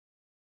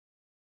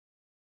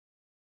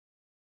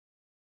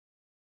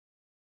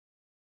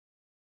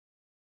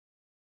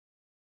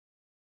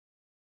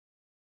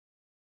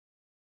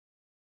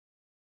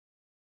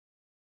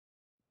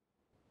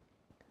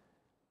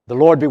The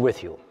Lord be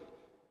with you.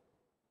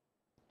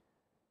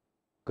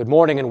 Good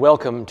morning and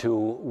welcome to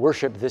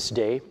worship this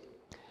day.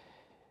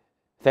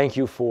 Thank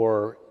you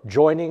for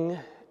joining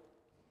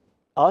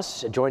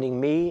us, joining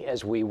me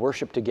as we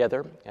worship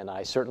together, and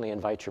I certainly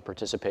invite your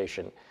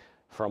participation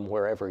from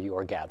wherever you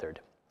are gathered.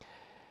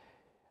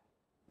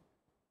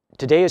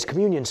 Today is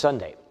Communion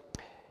Sunday,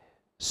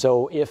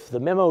 so if the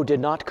memo did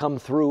not come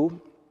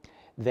through,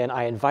 then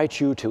I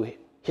invite you to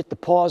hit the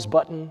pause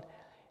button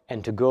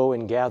and to go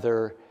and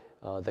gather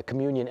the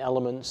communion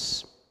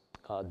elements,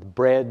 the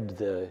bread,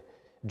 the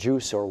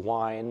juice or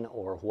wine,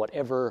 or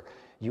whatever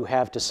you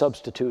have to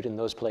substitute in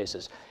those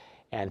places,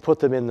 and put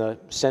them in the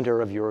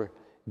center of your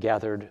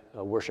gathered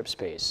worship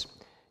space.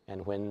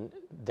 And when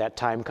that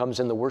time comes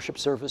in the worship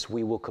service,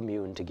 we will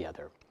commune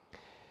together.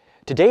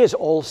 Today is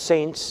All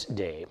Saints'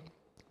 Day,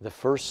 the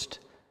first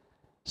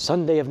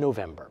Sunday of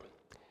November.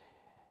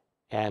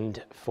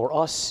 And for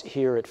us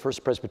here at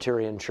First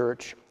Presbyterian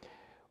Church,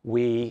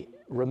 we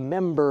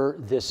remember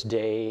this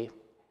day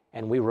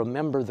and we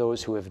remember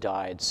those who have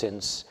died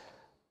since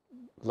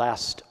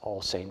last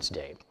All Saints'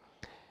 Day.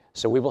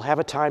 So we will have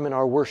a time in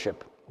our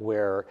worship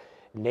where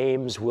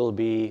names will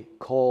be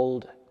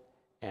called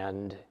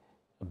and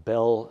a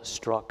bell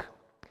struck.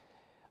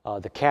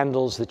 The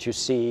candles that you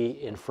see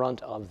in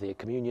front of the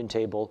communion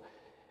table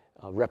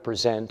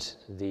represent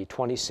the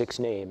 26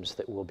 names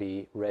that will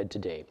be read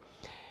today.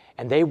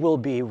 And they will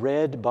be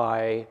read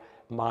by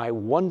my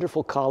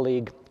wonderful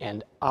colleague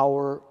and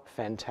our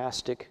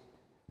fantastic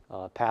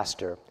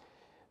pastor,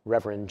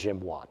 Reverend Jim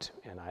Watt.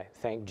 And I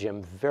thank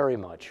Jim very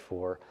much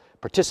for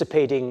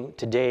participating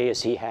today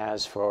as he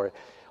has for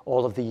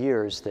all of the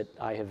years that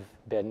I have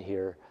been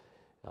here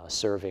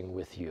serving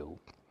with you.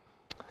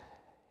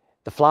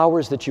 The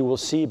flowers that you will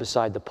see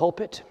beside the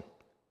pulpit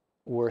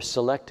were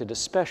selected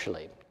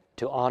especially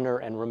to honor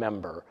and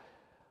remember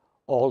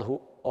all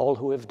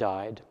who have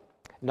died,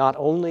 not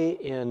only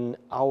in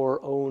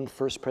our own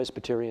First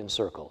Presbyterian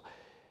circle,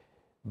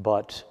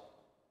 but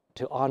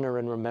to honor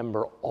and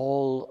remember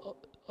all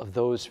of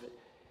those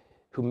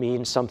who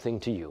mean something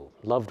to you,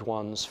 loved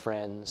ones,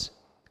 friends,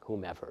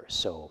 whomever.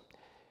 So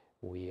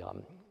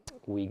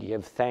we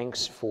give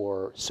thanks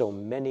for so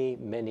many,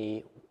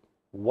 many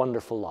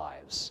wonderful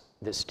lives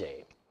this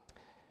day.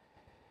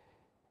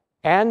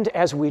 And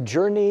as we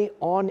journey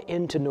on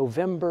into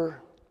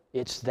November,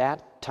 it's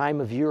that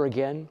time of year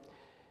again.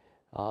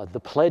 The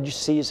pledge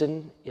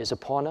season is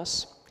upon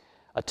us,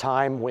 a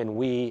time when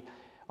we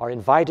are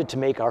invited to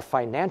make our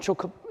financial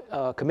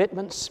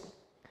commitments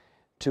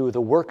to the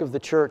work of the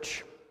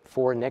church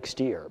for next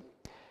year.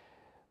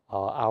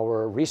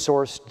 Our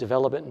resource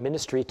development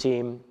ministry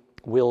team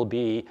will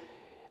be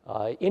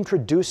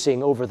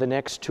introducing over the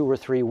next 2 or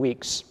 3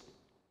 weeks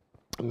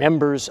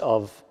members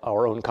of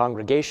our own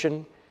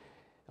congregation,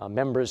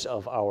 members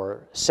of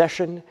our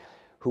session,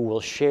 who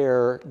will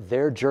share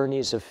their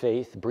journeys of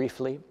faith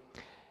briefly,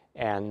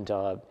 and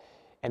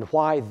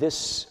why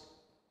this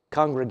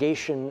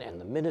congregation and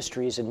the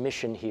ministries and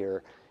mission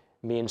here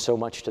mean so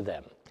much to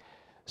them.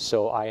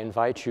 So I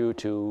invite you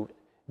to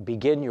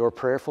begin your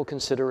prayerful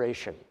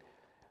consideration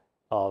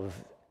of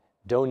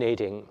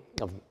donating,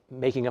 of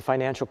making a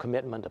financial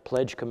commitment, a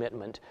pledge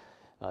commitment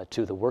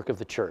to the work of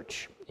the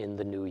church in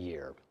the new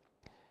year.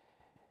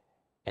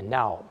 And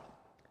now,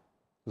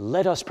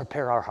 let us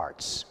prepare our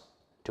hearts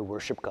to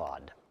worship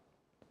God.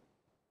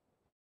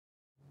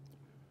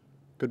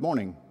 Good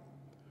morning.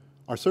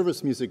 Our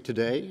service music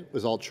today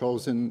was all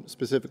chosen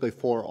specifically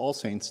for All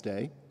Saints'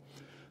 Day.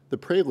 The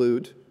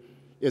prelude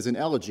is an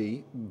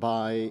elegy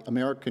by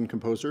American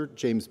composer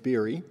James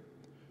Beery.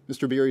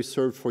 Mr. Beery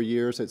served for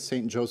years at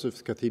St.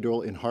 Joseph's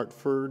Cathedral in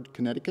Hartford,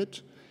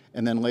 Connecticut,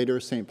 and then later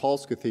St.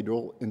 Paul's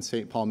Cathedral in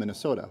St. Paul,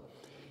 Minnesota.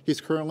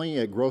 He's currently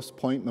at Grosse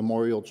Pointe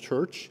Memorial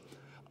Church,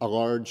 a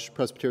large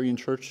Presbyterian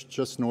church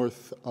just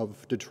north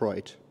of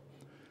Detroit.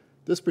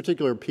 This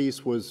particular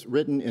piece was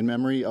written in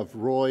memory of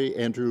Roy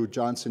Andrew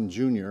Johnson,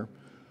 Jr.,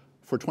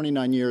 for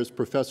 29 years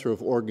professor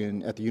of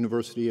organ at the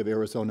University of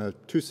Arizona,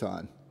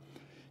 Tucson.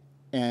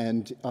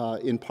 And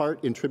in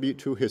part in tribute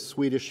to his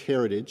Swedish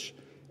heritage,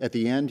 at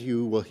the end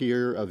you will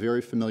hear a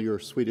very familiar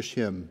Swedish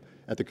hymn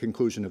at the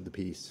conclusion of the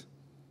piece.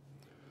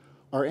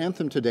 Our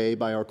anthem today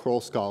by our choral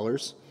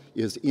scholars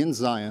is In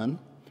Zion,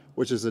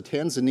 which is a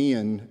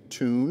Tanzanian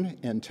tune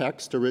and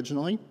text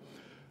originally,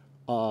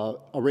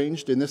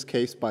 arranged in this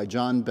case by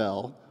John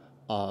Bell,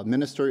 a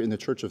minister in the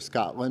Church of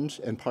Scotland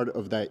and part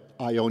of that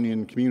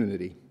Ionian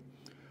community.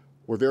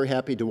 We're very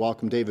happy to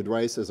welcome David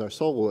Rice as our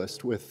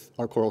soloist with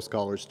our choral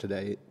scholars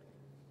today.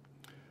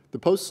 The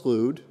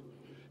postlude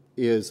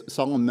is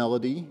Solemn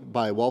Melody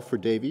by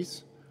Walford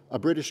Davies, a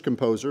British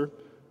composer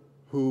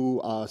who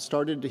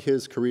started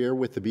his career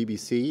with the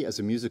BBC as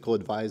a musical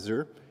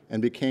advisor and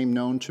became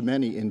known to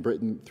many in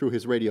Britain through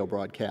his radio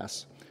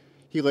broadcasts.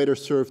 He later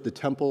served the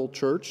Temple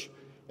Church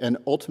and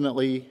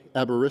ultimately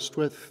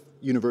Aberystwyth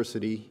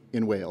University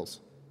in Wales.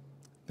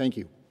 Thank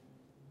you.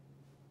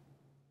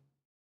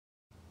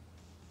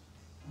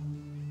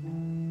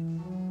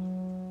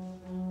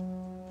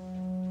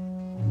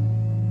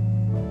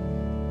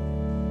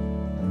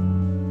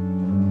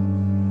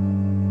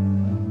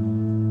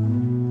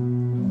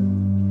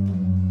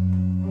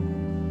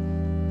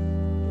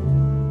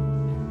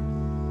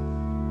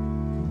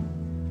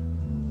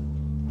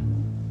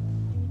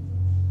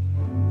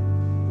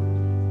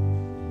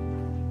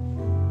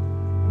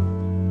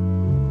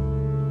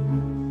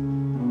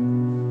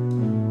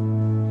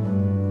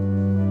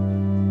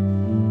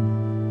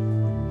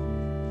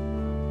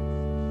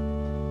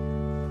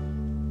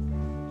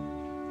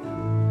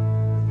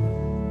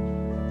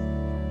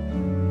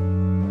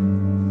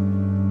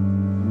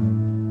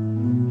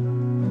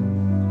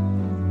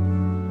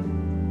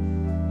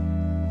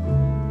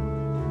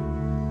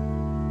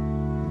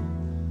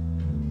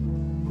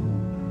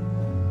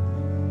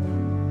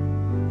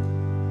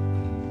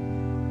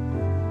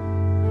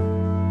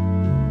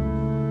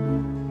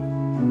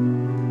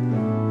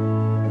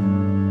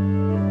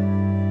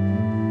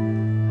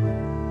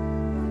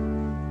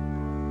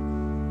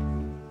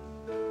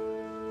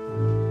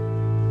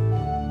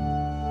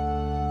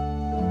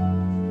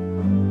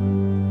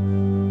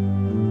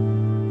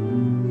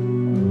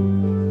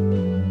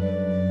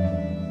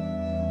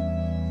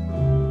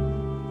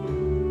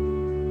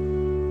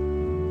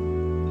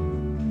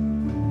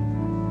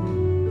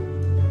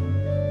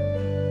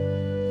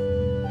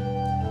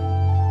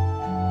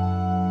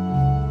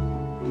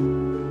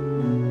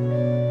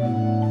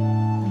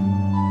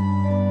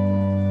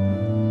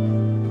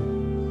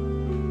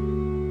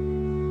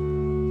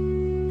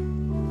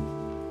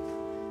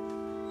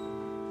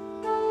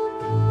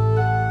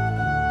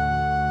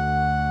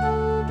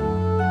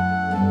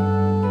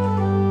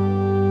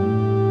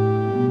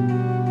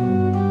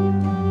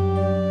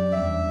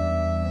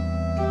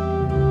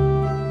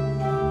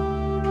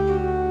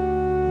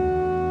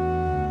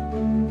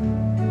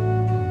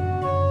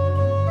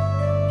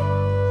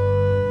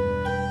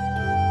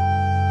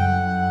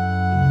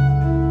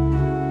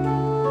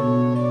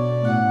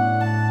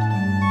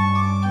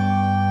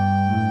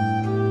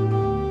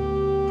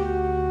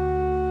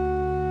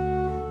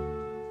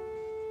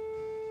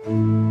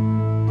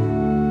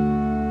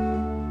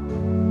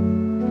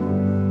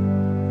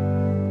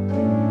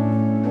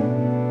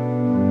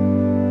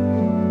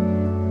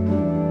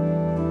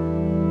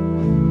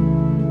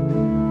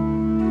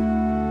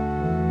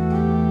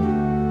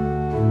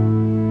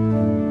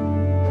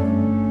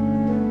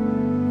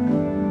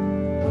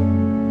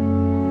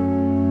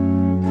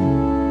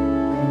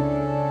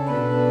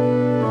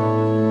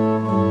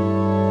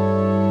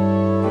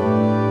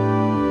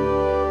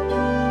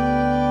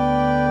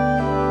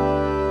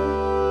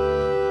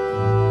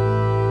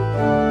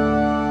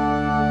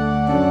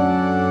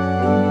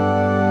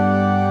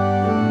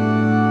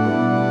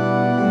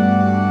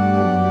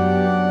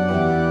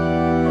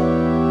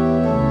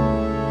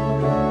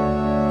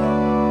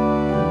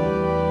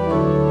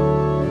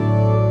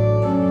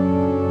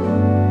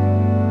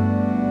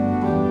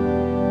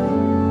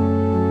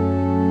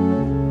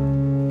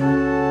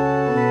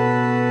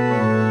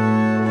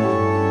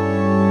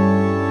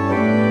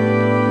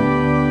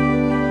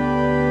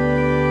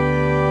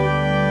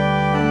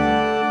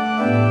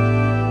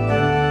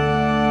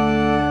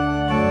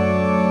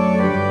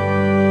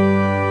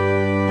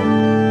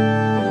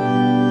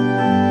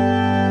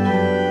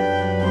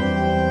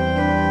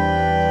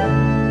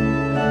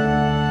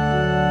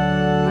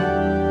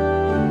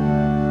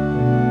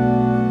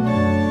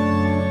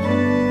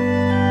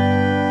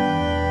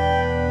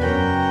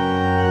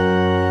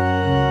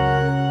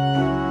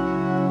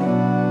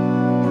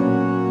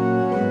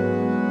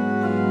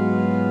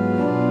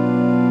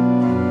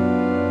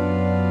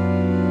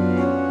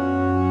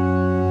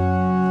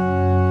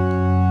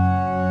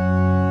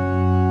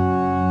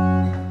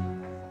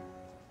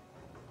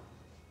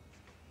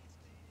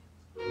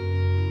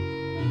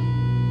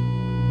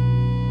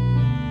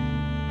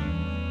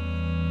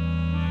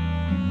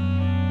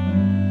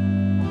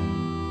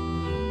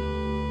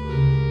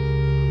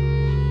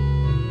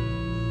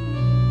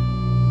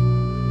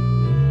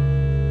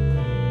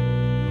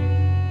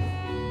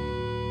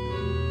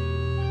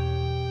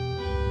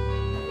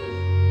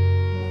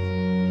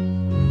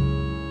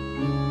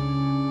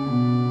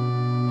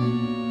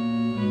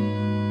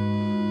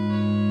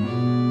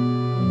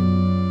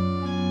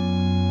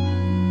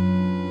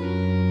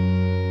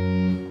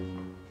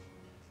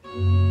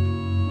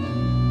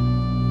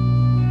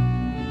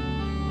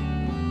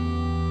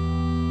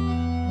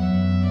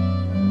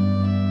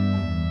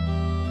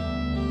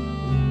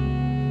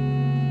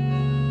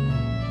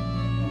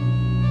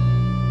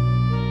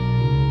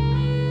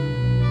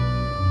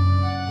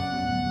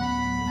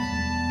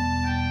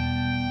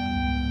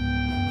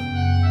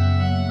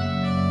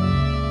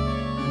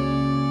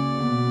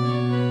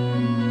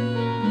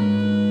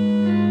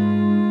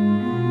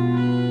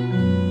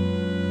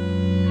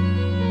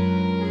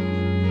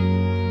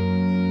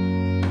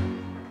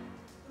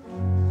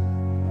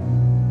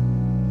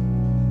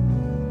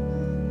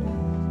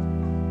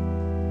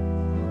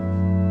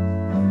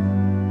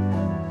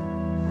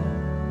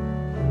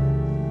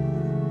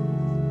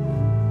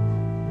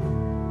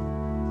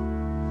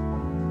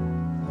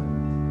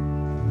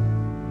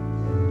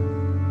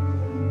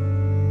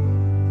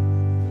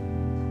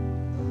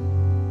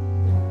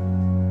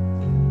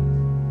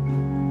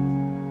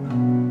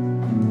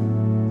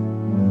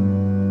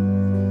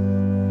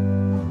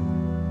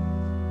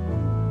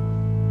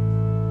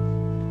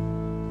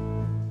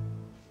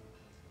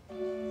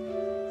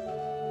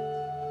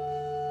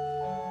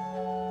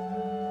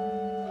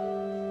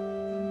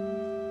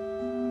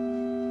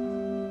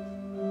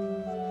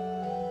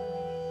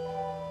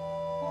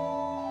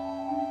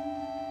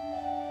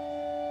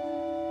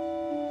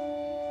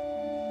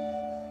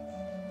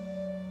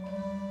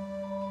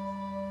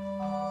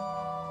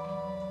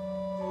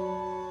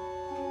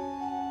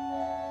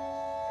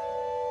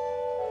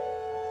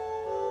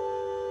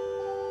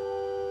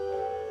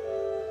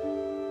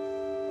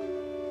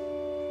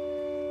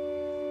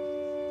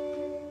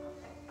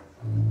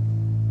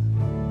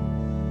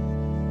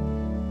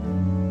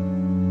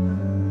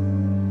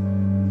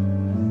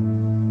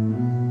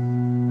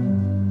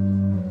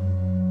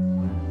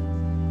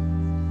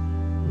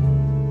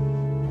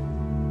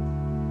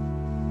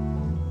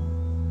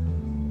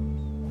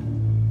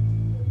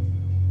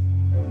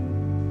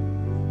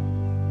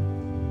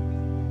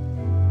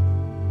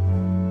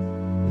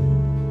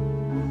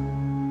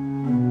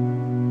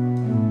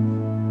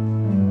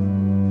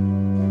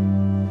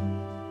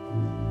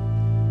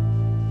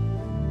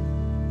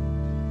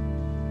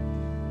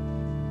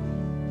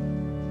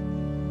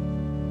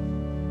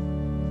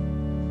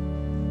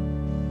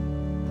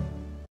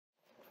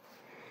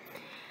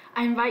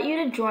 I invite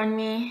you to join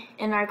me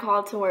in our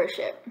call to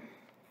worship.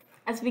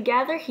 As we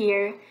gather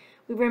here,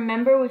 we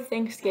remember with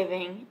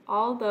thanksgiving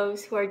all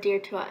those who are dear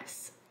to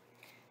us.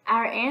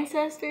 Our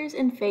ancestors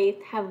in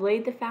faith have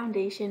laid the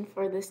foundation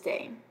for this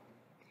day.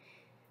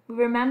 We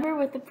remember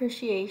with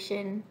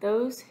appreciation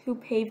those who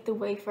paved the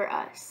way for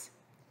us: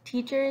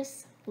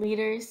 teachers,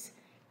 leaders,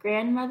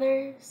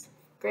 grandmothers,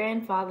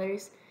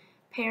 grandfathers,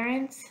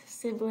 parents,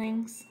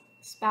 siblings,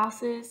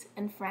 spouses,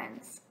 and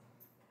friends.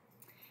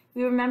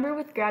 We remember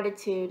with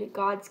gratitude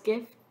God's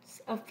gifts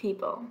of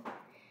people,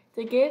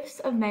 the gifts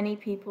of many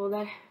people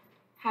that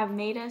have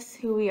made us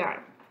who we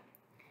are.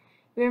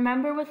 We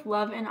remember with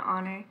love and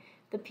honor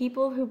the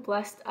people who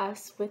blessed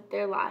us with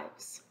their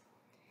lives.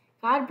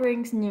 God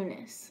brings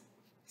newness,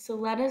 so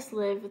let us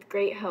live with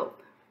great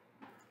hope.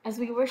 As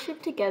we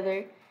worship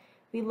together,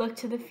 we look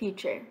to the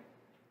future,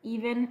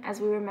 even as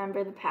we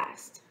remember the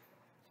past.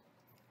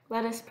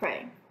 Let us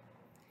pray.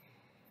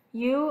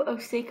 You, O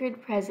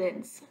sacred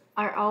presence,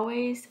 are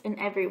always and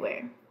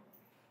everywhere.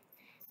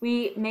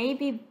 We may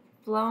be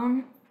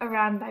blown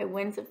around by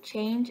winds of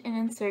change and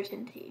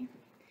uncertainty,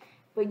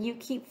 but you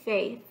keep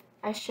faith,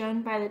 as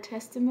shown by the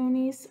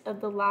testimonies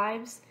of the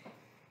lives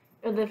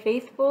of the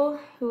faithful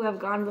who have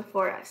gone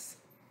before us.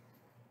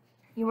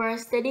 You are a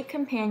steady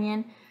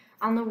companion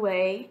on the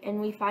way,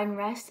 and we find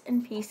rest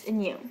and peace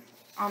in you.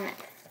 Amen.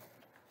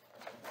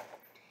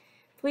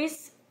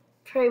 Please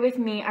pray with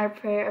me our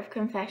prayer of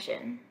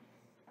confession.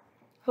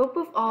 Hope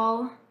of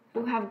all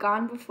who have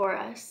gone before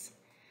us,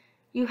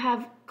 you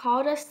have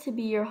called us to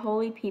be your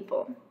holy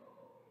people,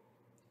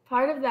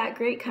 part of that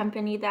great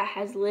company that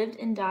has lived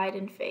and died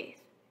in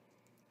faith.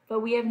 But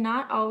we have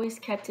not always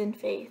kept in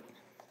faith.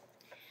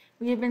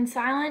 We have been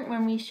silent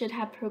when we should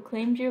have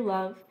proclaimed your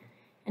love,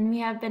 and we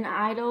have been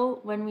idle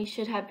when we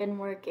should have been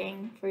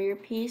working for your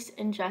peace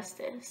and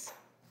justice.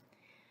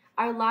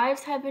 Our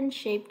lives have been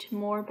shaped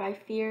more by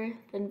fear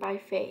than by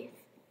faith.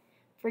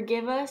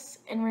 Forgive us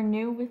and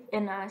renew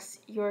within us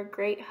your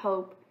great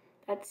hope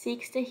that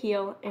seeks to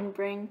heal and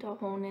bring to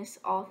wholeness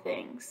all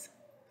things.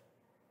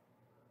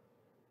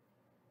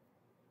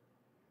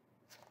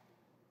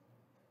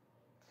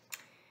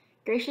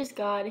 Gracious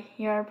God,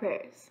 hear our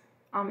prayers.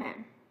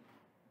 Amen.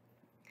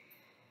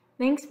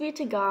 Thanks be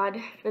to God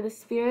for the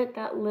Spirit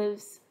that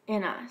lives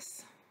in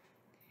us.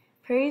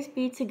 Praise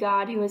be to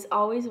God who is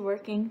always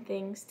working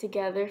things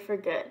together for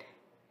good.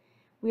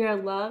 We are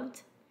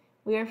loved,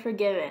 we are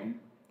forgiven.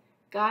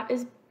 God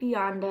is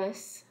beyond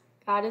us,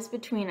 God is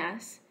between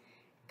us,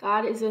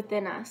 God is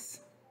within us.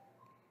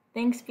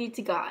 Thanks be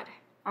to God.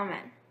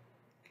 Amen.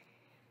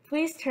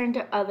 Please turn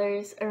to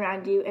others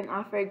around you and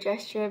offer a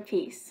gesture of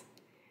peace.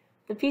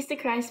 The peace of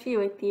Christ be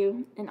with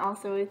you and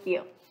also with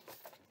you.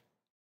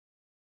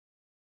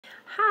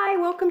 Hi,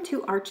 welcome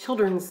to our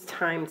children's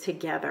time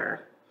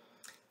together.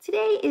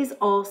 Today is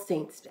All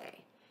Saints'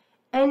 Day,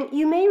 and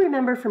you may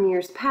remember from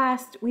years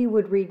past we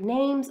would read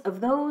names of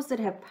those that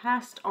have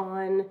passed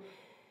on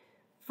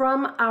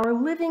from our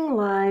living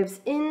lives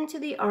into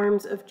the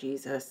arms of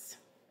Jesus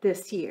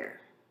this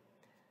year.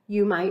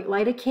 You might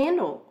light a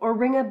candle or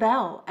ring a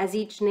bell as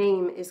each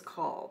name is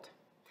called,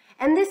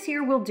 and this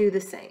year we'll do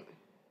the same.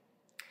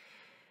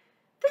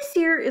 This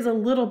year is a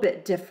little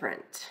bit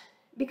different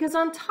because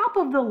on top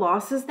of the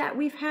losses that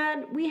we've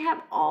had, we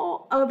have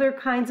all other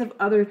kinds of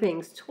other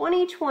things.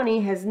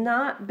 2020 has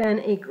not been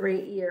a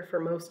great year for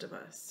most of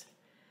us.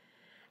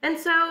 And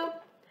so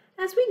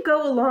as we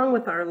go along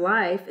with our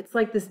life, it's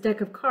like this deck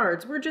of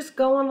cards. We're just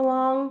going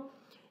along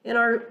in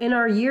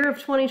our year of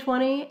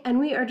 2020, and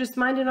we are just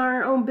minding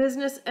our own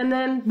business, and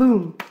then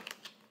boom.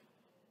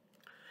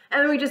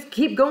 And then we just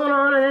keep going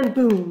on, and then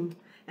boom.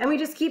 And we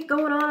just keep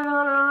going on and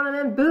on and on, and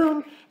then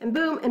boom, and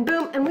boom, and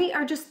boom, and we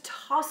are just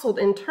tousled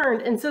and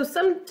turned. And so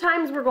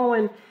sometimes we're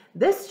going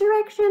this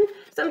direction,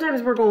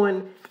 sometimes we're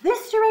going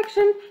this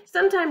direction,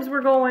 sometimes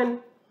we're going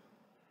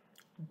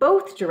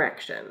both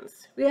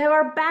directions. We have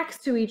our backs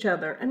to each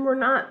other, and we're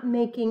not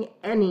making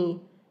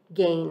any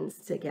gains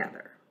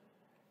together.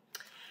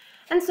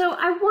 And so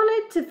I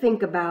wanted to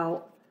think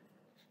about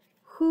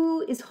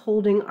who is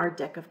holding our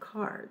deck of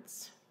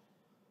cards.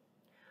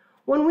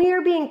 When we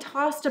are being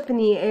tossed up in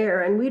the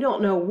air and we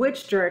don't know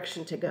which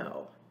direction to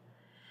go,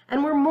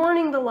 and we're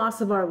mourning the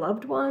loss of our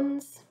loved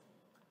ones,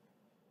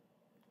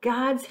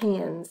 God's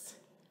hands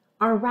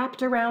are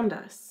wrapped around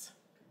us.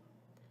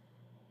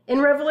 In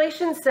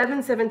Revelation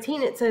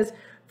 7:17, it says,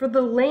 "For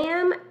the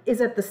Lamb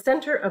is at the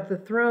center of the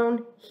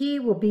throne. He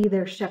will be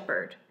their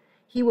shepherd.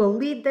 He will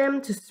lead them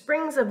to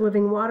springs of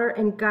living water,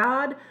 and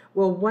God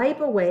will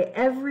wipe away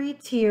every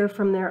tear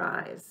from their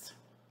eyes."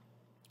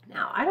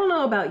 Now, I don't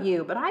know about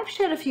you, but I've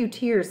shed a few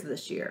tears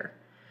this year.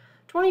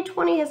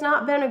 2020 has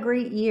not been a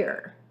great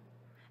year,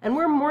 and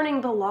we're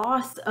mourning the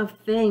loss of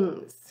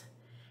things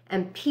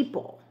and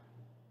people.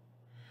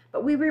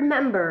 But we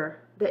remember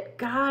that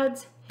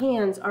God's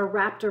hands are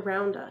wrapped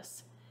around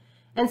us.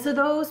 And so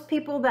those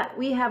people that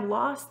we have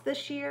lost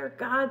this year,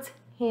 God's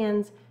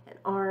hands and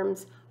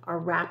arms are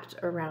wrapped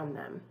around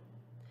them.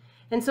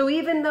 And so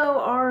even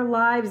though our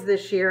lives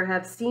this year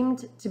have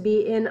seemed to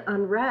be in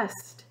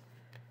unrest,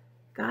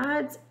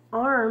 God's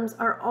arms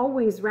are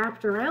always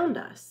wrapped around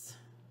us.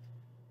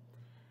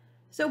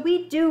 So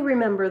we do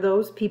remember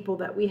those people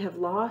that we have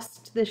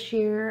lost this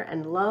year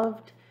and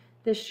loved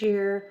this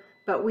year,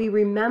 but we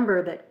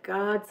remember that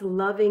God's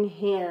loving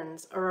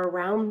hands are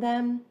around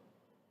them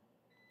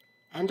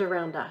and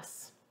around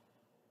us.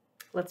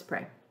 Let's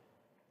pray.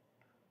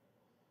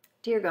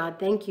 Dear God,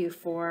 thank you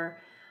for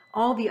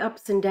all the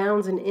ups and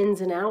downs and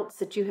ins and outs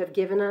that you have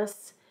given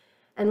us.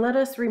 And let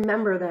us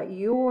remember that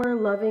your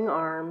loving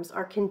arms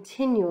are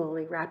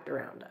continually wrapped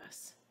around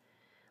us.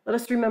 Let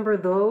us remember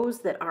those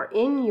that are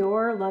in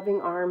your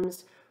loving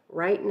arms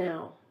right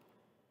now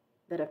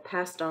that have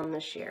passed on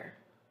this year.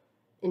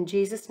 In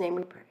Jesus' name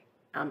we pray.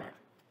 Amen.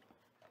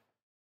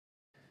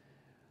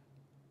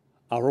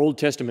 Our Old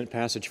Testament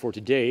passage for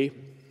today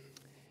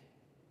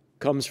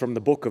comes from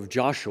the book of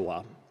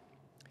Joshua,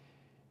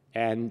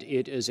 and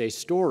it is a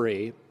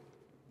story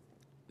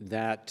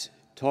that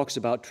talks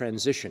about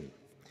transition,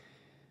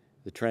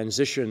 the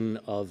transition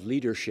of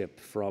leadership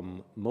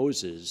from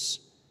Moses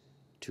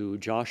to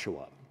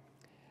Joshua.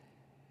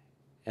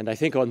 And I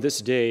think on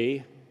this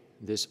day,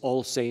 this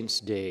All Saints'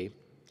 Day,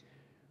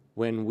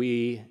 when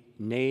we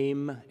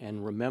name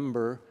and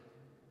remember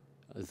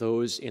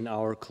those in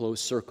our close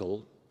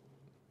circle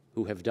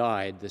who have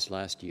died this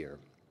last year,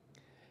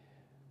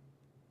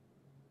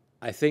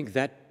 I think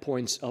that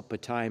points up a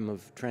time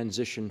of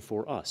transition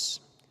for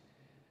us,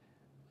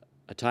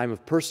 a time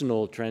of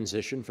personal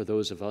transition for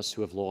those of us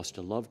who have lost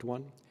a loved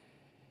one,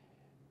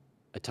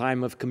 a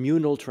time of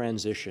communal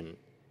transition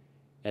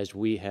as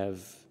we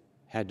have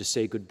had to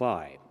say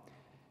goodbye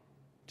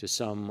to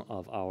some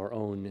of our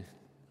own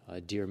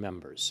dear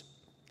members.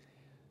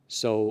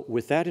 So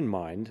with that in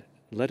mind,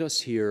 let us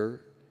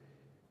hear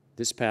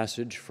this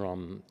passage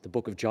from the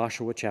book of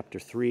Joshua, chapter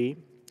 3,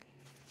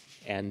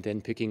 and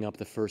then picking up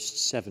the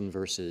first 7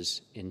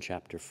 verses in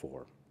chapter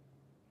 4.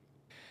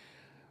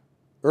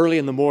 Early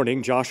in the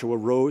morning, Joshua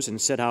rose and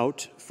set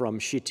out from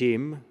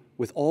Shittim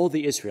with all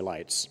the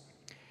Israelites,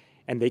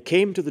 and they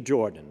came to the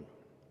Jordan.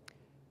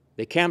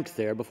 They camped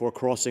there before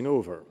crossing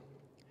over.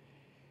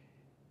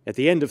 At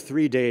the end of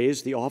 3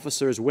 days, the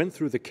officers went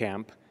through the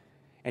camp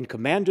and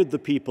commanded the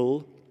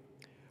people,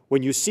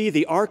 "When you see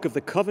the ark of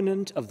the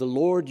covenant of the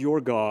Lord your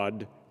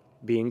God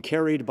being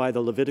carried by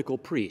the Levitical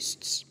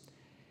priests,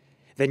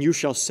 then you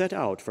shall set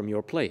out from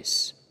your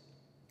place.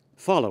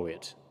 Follow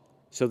it,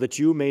 so that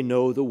you may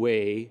know the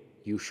way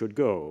you should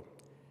go,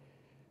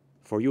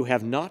 for you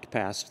have not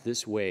passed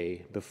this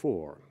way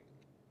before.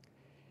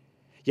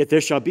 Yet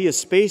there shall be a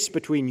space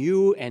between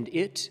you and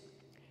it,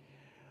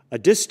 a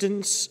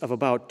distance of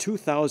about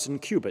 2,000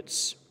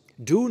 cubits.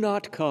 Do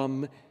not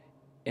come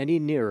any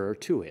nearer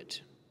to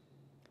it."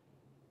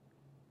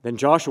 Then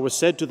Joshua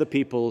said to the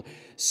people,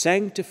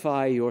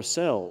 "Sanctify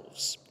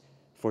yourselves,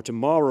 for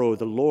tomorrow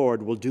the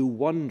Lord will do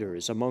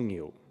wonders among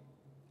you."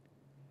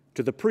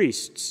 To the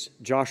priests,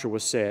 Joshua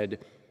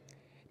said,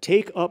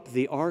 "Take up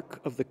the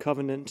ark of the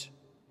covenant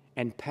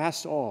and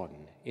pass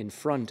on in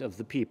front of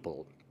the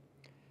people."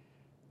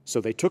 So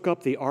they took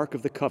up the ark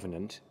of the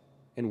covenant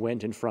and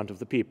went in front of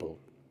the people.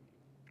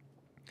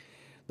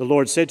 The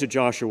Lord said to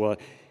Joshua,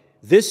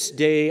 "This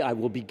day I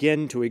will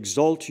begin to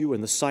exalt you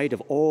in the sight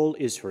of all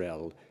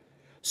Israel,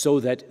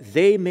 so that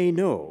they may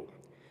know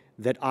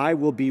that I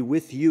will be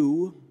with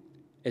you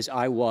as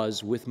I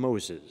was with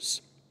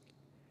Moses.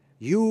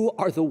 You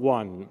are the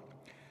one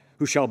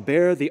who shall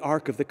bear the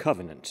ark of the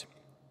covenant,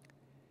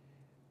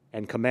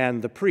 and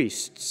command the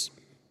priests,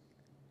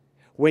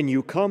 when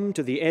you come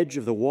to the edge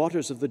of the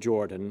waters of the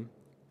Jordan,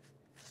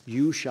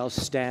 you shall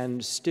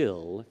stand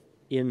still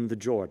in the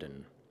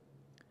Jordan."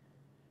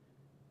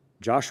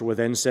 Joshua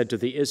then said to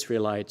the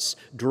Israelites,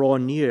 "Draw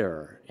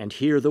near and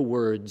hear the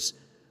words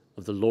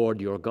of the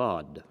Lord your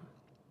God."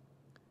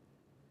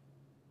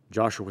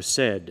 Joshua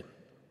said,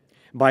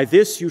 "By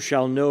this you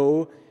shall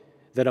know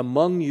that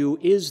among you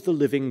is the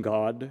living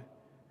God,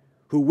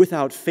 who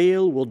without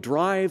fail will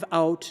drive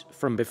out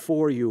from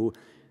before you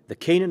the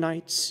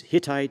Canaanites,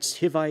 Hittites,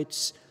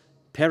 Hivites,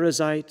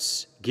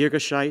 Perizzites,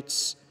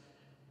 Girgashites,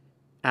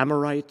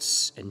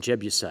 Amorites, and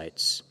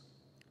Jebusites.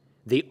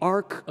 The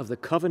ark of the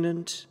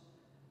covenant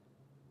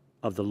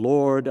of the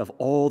Lord of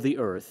all the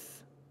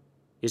earth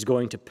is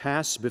going to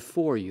pass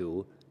before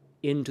you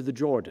into the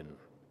Jordan.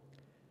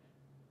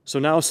 So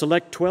now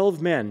select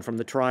 12 men from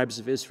the tribes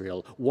of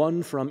Israel,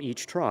 one from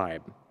each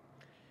tribe.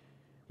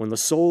 When the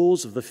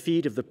soles of the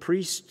feet of the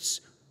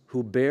priests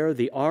who bear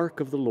the ark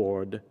of the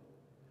Lord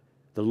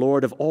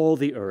of all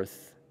the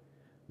earth,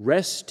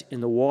 rest in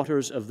the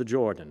waters of the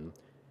Jordan,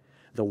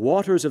 the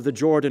waters of the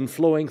Jordan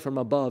flowing from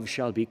above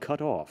shall be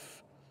cut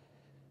off.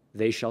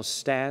 They shall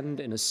stand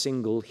in a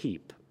single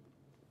heap."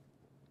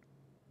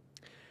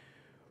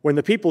 When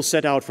the people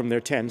set out from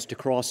their tents to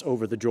cross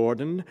over the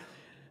Jordan,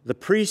 the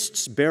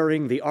priests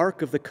bearing the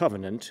ark of the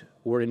covenant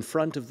were in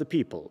front of the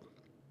people.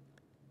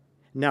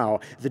 Now,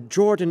 the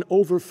Jordan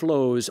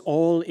overflows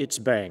all its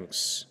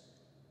banks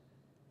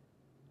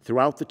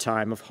throughout the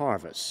time of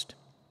harvest.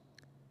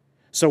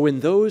 So when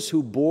those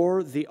who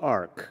bore the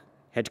ark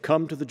had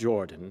come to the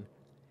Jordan,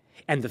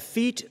 And the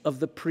feet of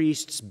the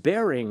priests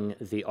bearing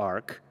the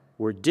ark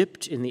were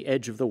dipped in the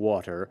edge of the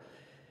water.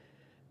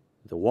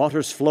 The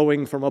waters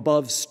flowing from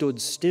above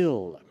stood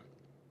still,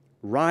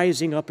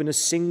 rising up in a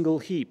single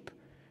heap,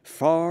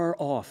 far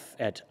off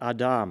at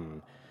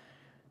Adam,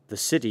 the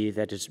city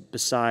that is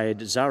beside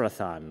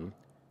Zarathan,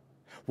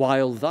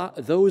 while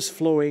those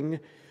flowing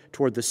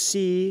toward the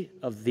sea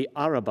of the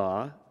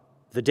Arabah,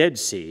 the Dead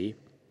Sea,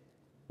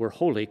 were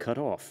wholly cut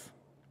off.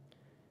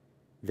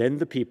 Then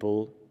the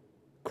people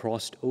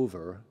crossed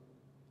over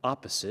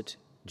opposite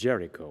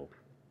Jericho.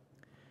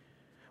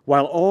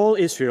 While all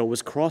Israel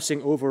was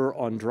crossing over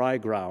on dry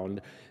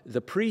ground,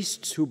 the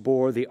priests who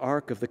bore the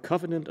ark of the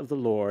covenant of the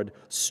Lord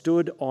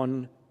stood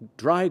on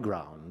dry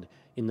ground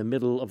in the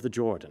middle of the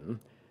Jordan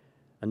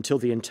until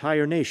the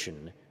entire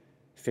nation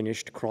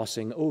finished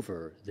crossing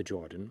over the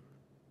Jordan.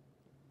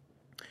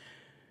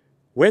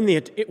 When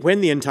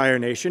the entire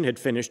nation had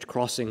finished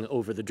crossing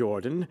over the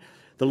Jordan,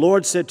 the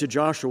Lord said to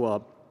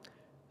Joshua,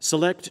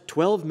 "Select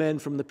 12 men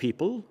from the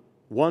people,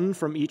 one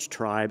from each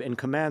tribe, and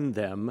command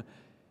them,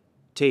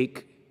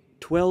 take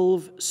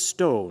 12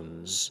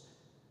 stones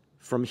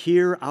from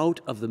here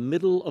out of the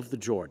middle of the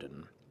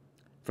Jordan,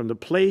 from the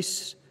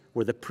place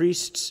where the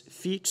priest's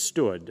feet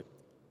stood.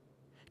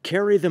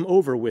 Carry them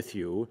over with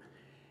you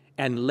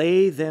and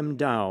lay them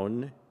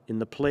down in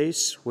the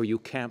place where you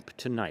camp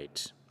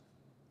tonight."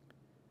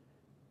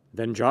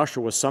 Then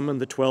Joshua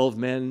summoned the 12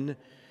 men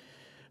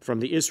from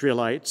the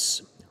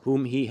Israelites,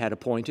 whom he had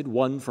appointed,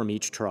 one from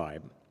each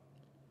tribe.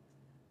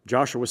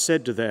 Joshua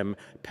said to them,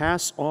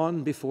 "Pass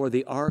on before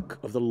the ark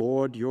of the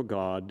Lord your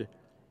God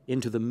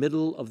into the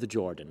middle of the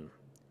Jordan,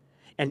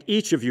 and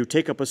each of you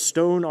take up a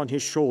stone on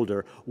his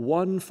shoulder,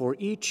 one for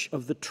each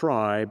of the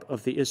tribe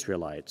of the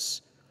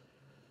Israelites,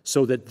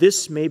 so that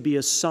this may be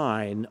a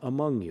sign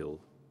among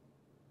you.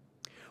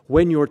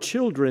 When your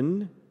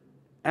children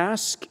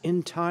ask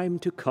in time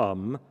to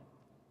come,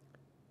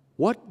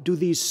 'What do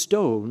these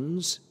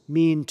stones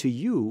mean to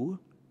you?'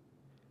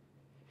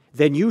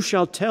 then you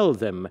shall tell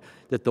them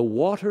that the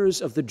waters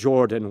of the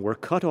Jordan were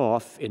cut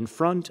off in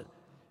front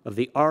of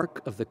the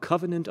ark of the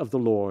covenant of the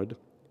Lord.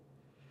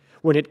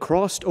 When it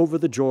crossed over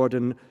the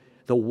Jordan,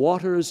 the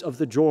waters of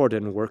the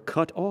Jordan were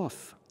cut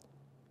off.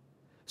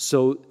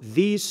 So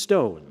these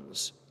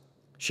stones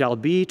shall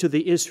be to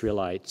the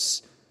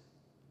Israelites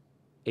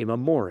a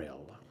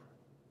memorial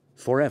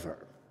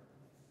forever."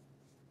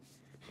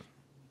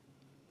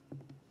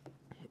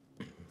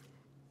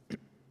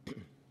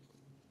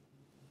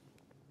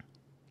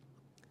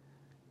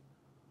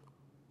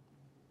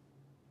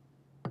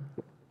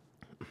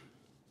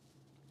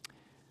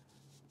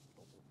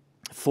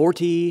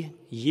 "40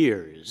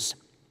 years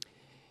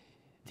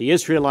the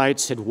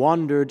Israelites had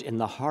wandered in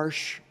the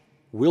harsh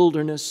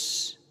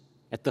wilderness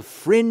at the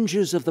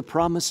fringes of the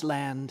promised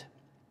land,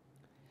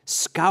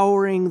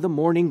 scouring the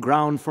morning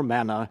ground for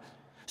manna,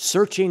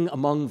 searching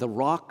among the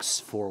rocks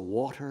for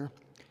water,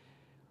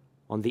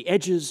 on the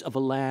edges of a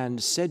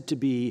land said to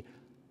be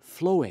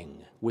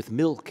flowing with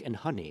milk and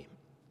honey.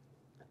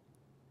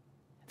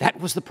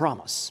 That was the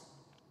promise,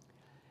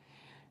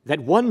 that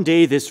one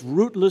day this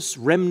rootless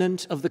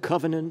remnant of the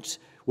covenant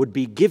would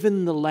be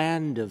given the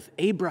land of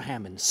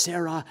Abraham and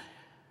Sarah,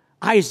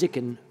 Isaac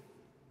and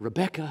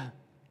Rebekah,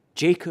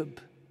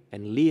 Jacob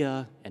and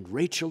Leah and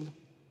Rachel.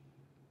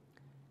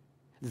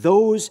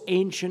 Those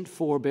ancient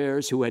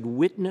forebears who had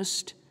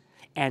witnessed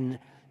and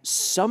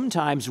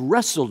sometimes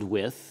wrestled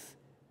with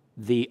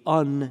the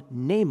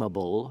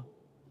unnameable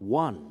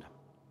one.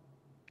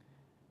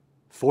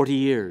 40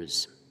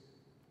 years.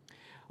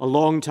 A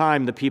long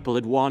time the people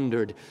had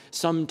wandered,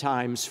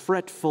 sometimes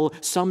fretful,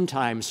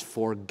 sometimes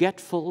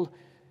forgetful,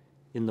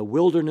 in the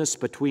wilderness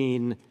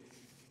between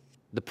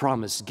the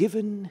promise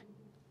given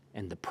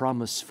and the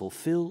promise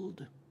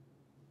fulfilled.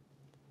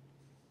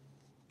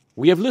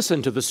 We have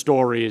listened to the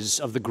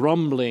stories of the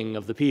grumbling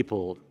of the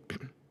people,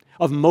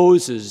 of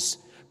Moses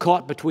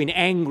caught between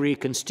angry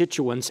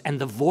constituents and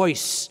the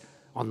voice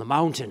on the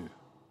mountain.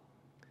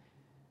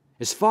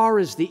 As far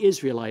as the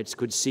Israelites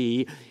could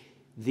see,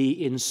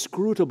 the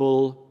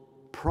inscrutable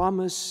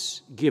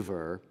promise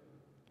giver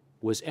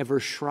was ever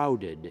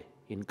shrouded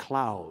in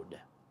cloud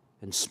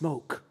and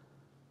smoke.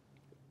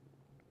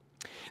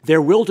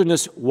 Their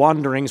wilderness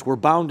wanderings were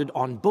bounded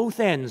on both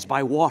ends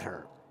by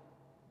water.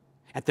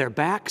 At their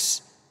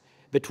backs,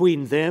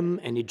 between them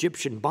and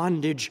Egyptian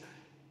bondage,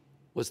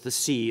 was the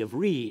Sea of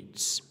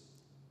Reeds.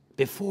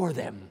 Before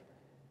them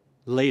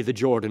lay the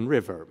Jordan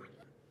River.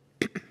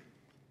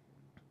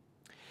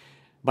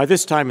 By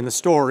this time in the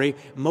story,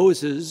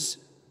 Moses,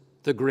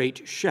 the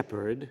great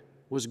shepherd,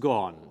 was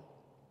gone.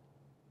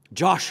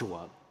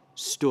 Joshua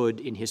stood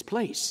in his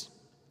place.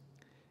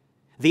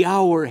 The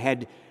hour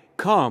had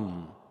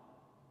come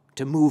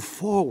to move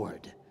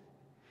forward.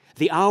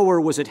 The hour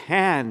was at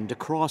hand to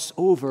cross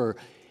over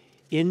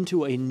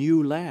into a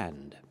new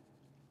land.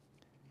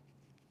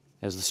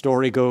 As the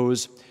story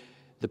goes,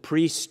 the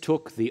priests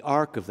took the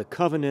Ark of the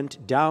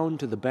Covenant down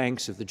to the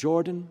banks of the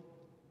Jordan.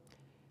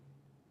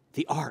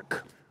 The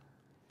Ark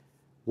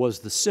was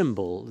the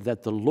symbol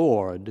that the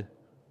Lord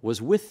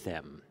was with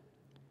them.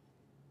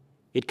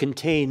 It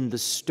contained the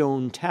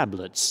stone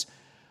tablets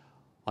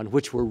on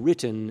which were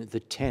written the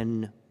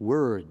 10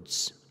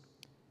 words,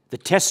 the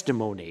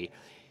testimony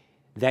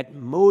that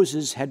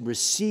Moses had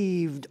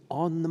received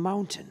on the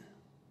mountain.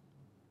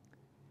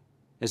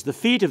 As the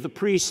feet of the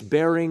priests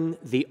bearing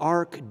the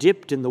ark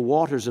dipped in the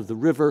waters of the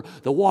river,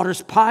 the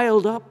waters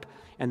piled up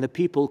and the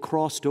people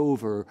crossed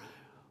over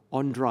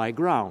on dry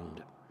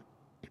ground.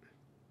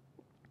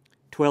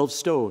 12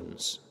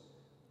 stones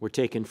were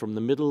taken from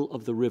the middle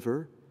of the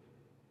river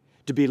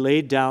to be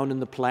laid down in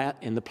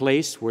the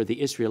place where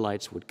the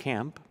Israelites would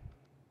camp.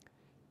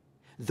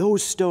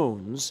 Those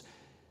stones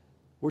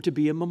were to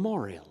be a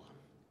memorial.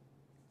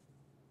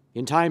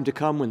 In time to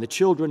come, when the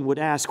children would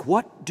ask,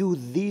 "What do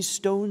these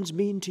stones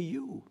mean to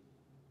you?"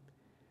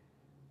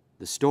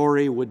 the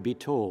story would be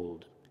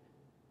told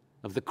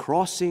of the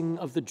crossing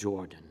of the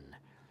Jordan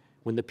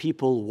when the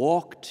people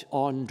walked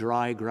on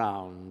dry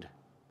ground.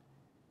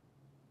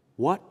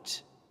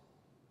 What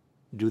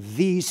do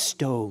these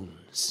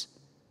stones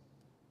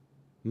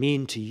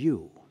mean to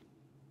you?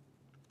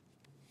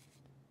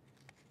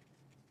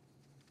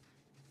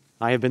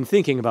 I have been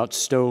thinking about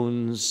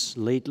stones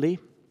lately.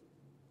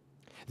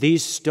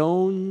 These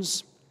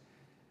stones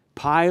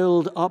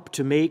piled up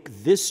to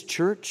make this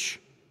church,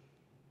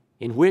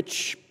 in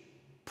which,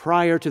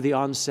 prior to the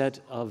onset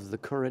of the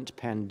current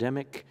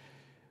pandemic,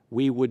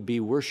 we would be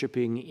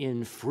worshiping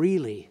in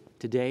freely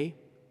today.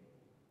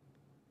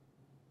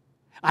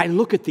 I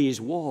look at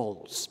these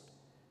walls,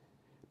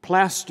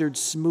 plastered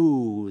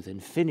smooth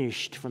and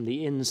finished from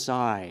the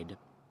inside,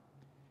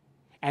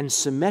 and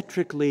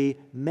symmetrically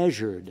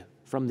measured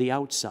from the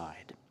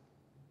outside.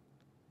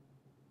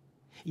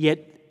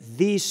 Yet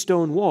these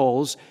stone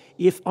walls,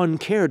 if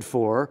uncared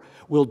for,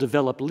 will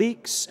develop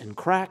leaks and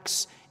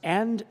cracks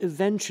and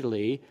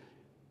eventually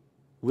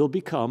will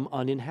become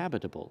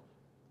uninhabitable.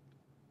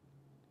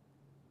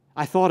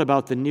 I thought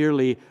about the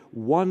nearly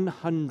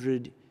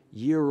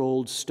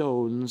 100-year-old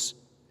stones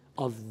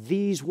of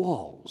these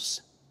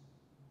walls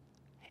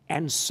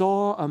and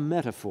saw a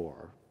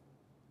metaphor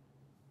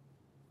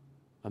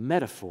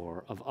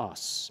of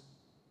us.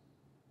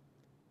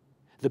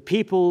 The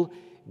people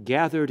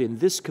gathered in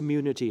this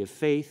community of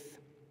faith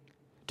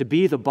to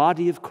be the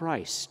body of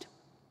Christ,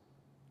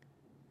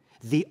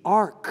 the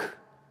Ark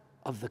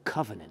of the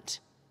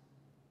Covenant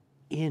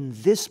in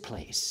this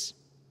place.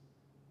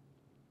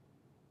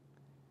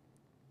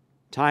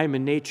 Time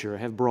and nature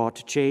have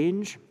brought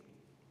change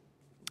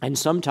and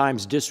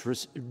sometimes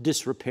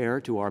disrepair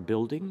to our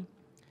building,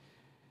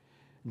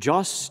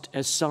 just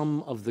as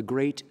some of the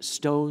great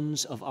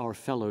stones of our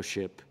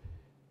fellowship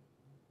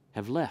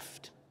have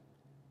left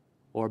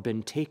or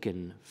been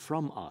taken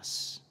from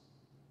us.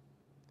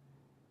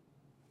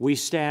 We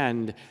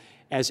stand,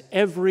 as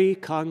every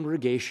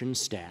congregation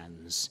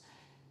stands,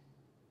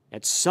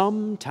 at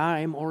some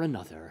time or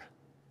another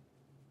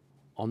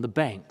on the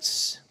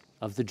banks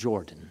of the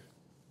Jordan.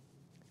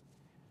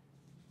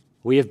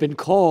 We have been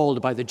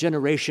called by the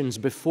generations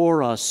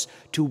before us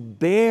to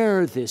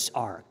bear this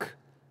ark,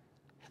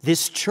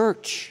 this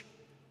church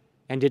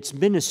and its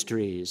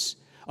ministries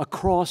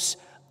across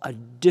a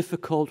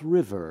difficult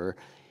river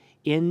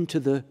into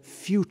the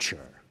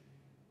future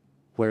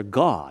where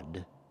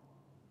God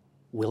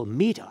will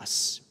meet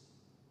us.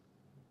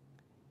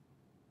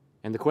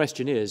 And the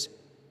question is,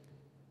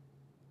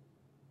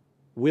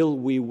 will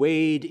we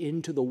wade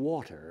into the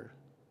water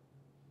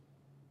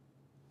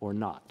or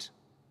not?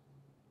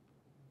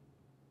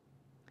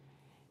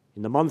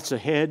 In the months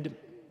ahead,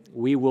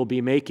 we will be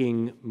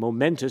making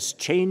momentous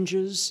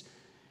changes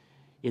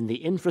in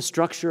the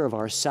infrastructure of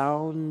our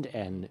sound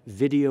and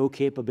video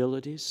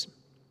capabilities.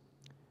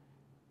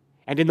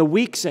 And in the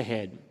weeks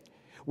ahead,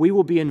 we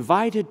will be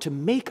invited to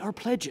make our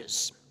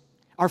pledges,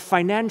 our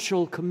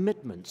financial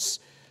commitments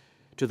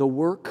to the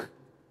work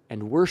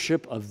and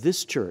worship of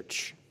this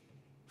church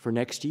for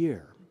next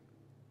year.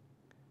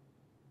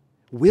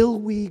 Will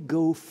we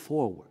go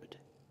forward,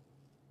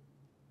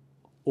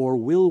 or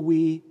will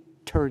we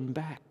turn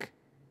back?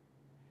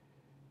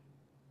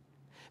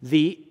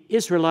 The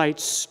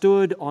Israelites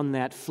stood on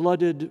that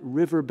flooded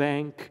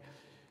riverbank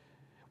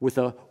with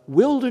a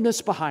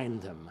wilderness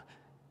behind them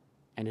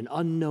and an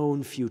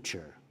unknown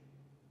future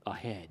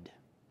ahead.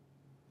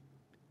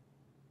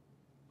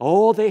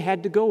 All they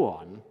had to go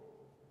on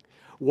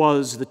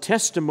was the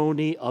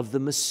testimony of the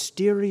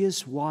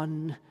mysterious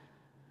one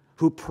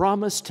who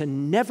promised to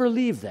never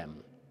leave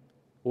them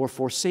or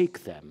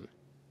forsake them.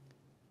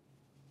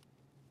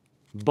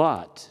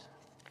 But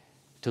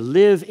to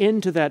live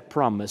into that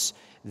promise,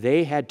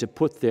 they had to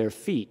put their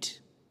feet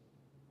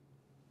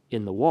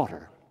in the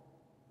water.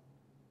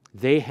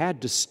 They had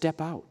to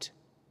step out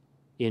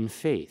in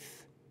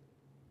faith.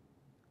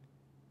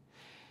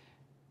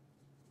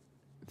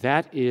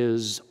 That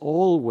is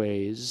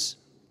always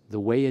the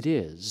way it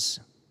is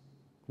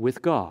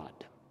with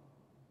God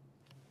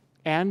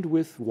and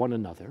with one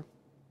another.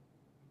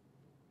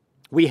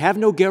 We have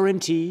no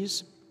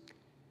guarantees,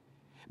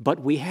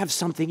 but we have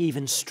something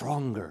even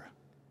stronger.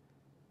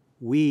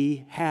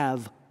 We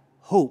have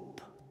hope.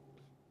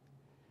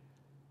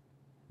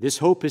 This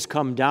hope has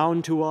come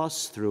down to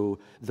us through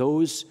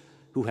those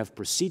who have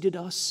preceded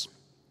us.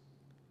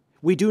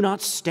 We do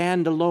not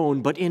stand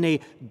alone, but in a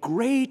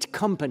great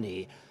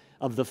company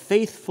of the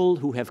faithful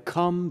who have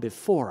come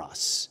before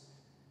us.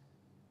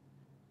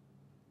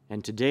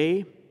 And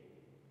today,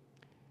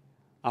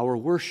 our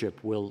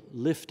worship will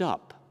lift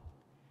up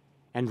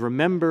and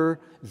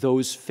remember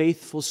those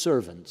faithful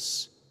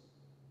servants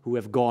who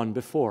have gone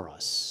before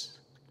us.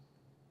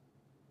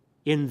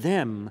 In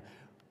them,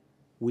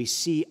 we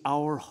see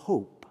our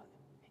hope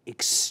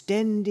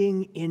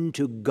extending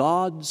into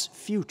God's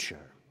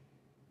future.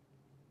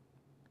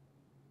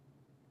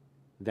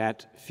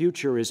 That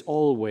future is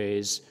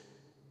always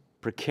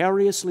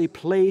precariously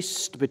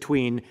placed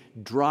between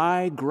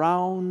dry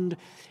ground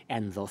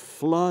and the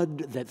flood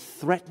that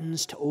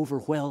threatens to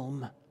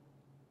overwhelm.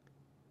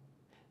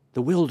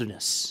 The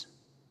wilderness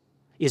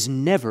is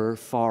never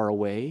far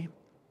away.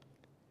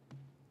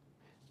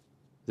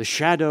 The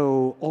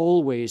shadow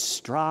always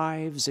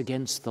strives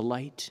against the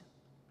light,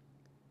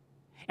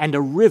 and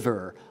a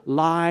river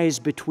lies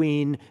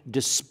between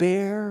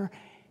despair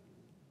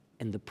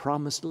and the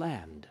promised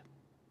land.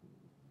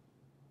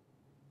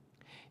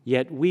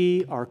 Yet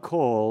we are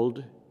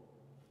called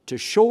to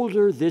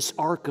shoulder this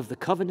Ark of the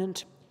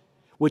Covenant,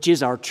 which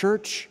is our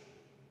church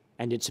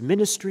and its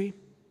ministry,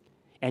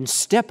 and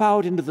step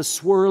out into the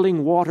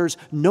swirling waters,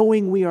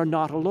 knowing we are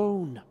not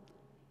alone,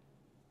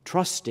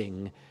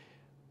 trusting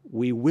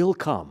we will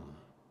come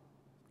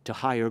to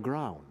higher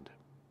ground.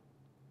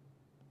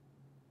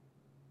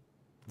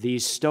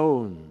 These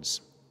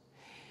stones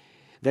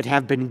that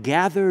have been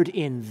gathered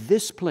in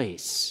this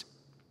place,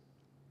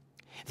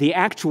 the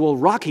actual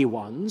rocky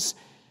ones,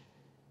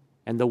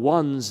 and the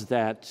ones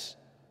that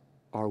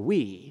are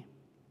we,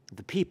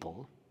 the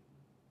people,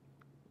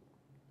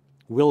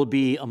 will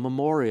be a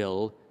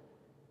memorial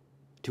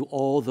to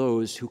all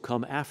those who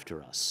come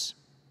after us,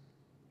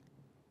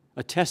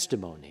 a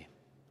testimony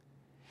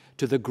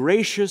to the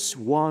gracious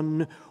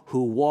one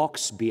who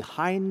walks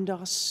behind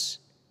us,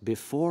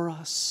 before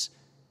us,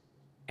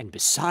 and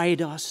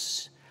beside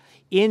us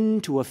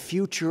into a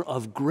future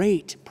of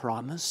great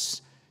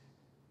promise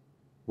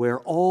where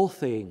all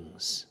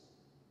things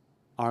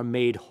are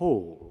made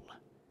whole,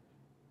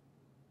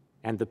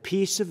 and the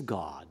peace of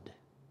God,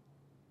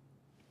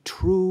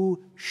 true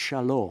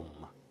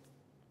shalom,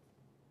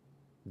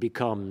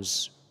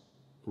 becomes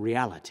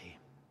reality.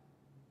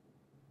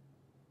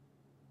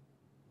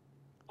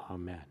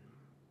 Amen.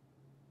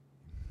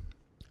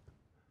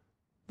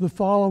 The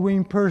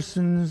following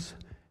persons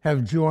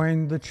have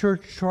joined the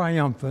Church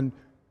Triumphant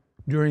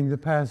during the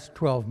past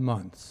 12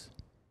 months.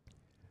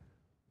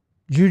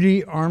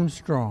 Judy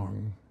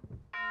Armstrong,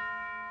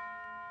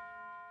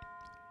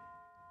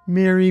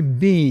 Mary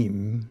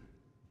Beam,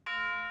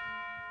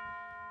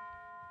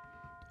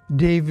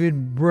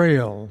 David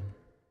Braille,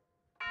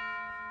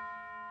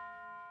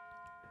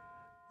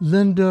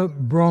 Linda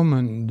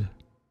Bromond,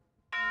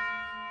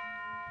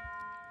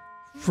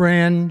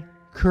 Fran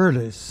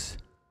Curtis,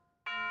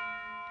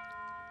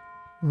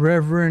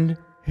 Reverend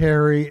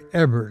Harry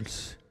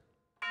Eberts,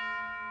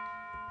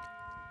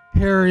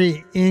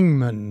 Harry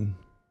Ingman,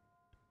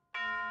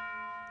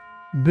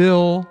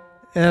 Bill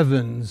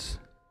Evans,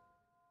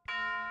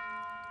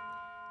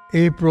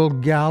 April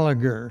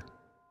Gallagher,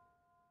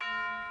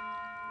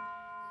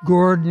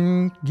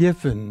 Gordon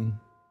Giffen,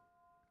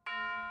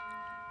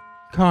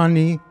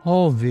 Connie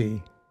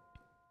Holvey,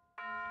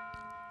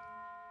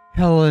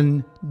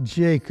 Helen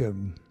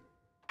Jacob,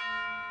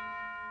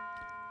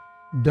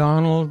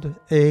 Donald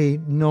A.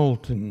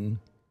 Knowlton,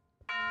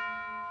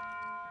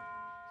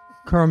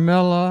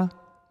 Carmela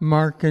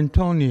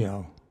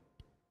Marcantonio,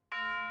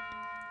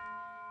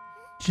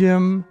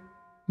 Jim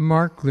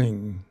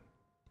Markling,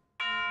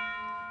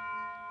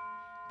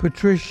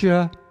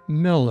 Patricia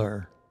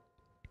Miller,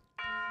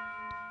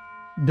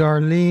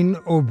 Darlene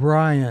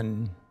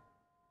O'Brien,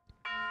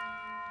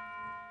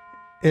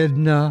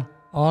 Edna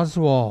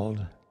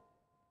Oswald,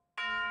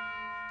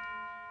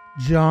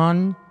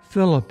 John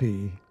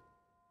Philippi,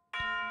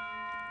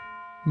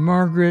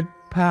 Margaret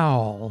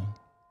Powell,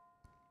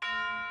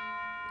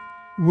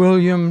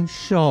 William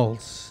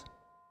Schultz,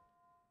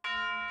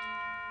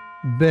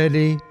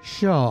 Betty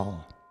Shaw,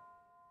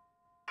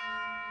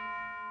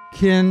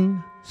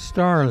 Ken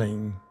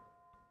Starling,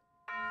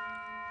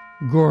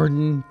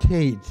 Gordon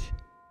Tate,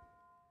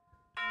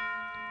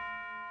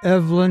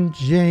 Evelyn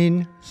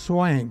Jane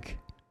Swank,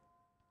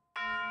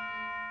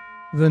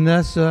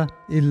 Vanessa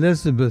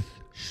Elizabeth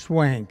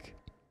Swank,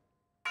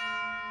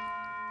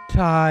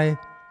 Ty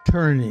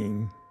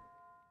Turning.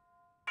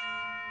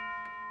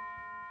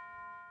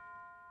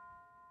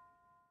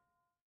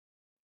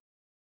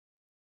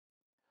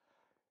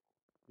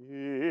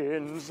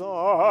 In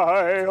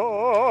Zion,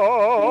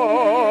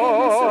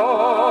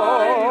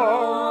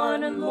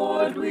 and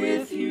Lord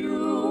with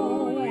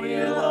you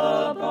will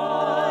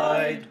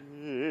abide.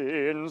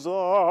 In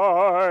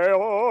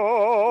Zion,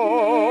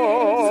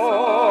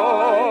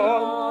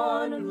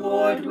 and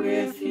Lord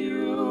with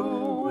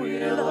you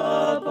will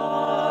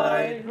abide.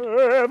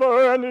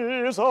 heaven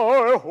is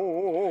our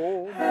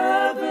home.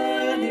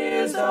 Heaven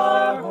is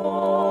our home.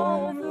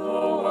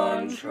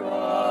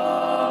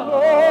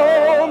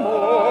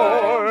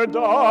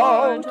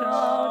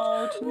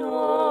 doubt,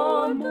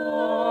 no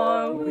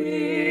more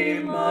we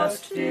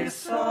must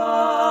decide.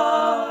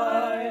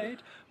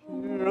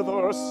 Hear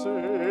the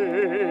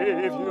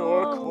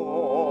Savior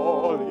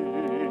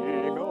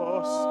calling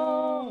us.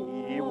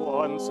 He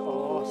wants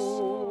us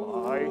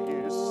by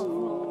his side.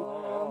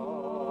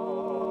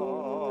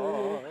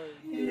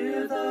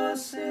 Hear the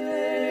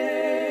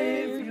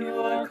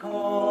Savior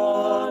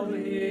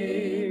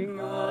calling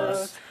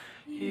us.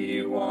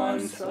 He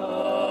wants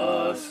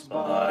us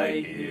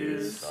by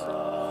his side.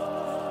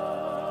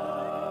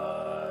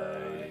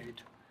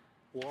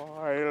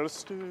 While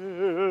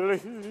still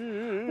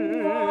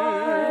here,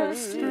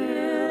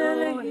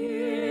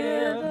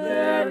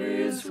 there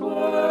is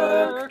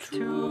work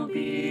to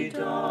be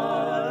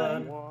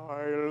done.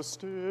 While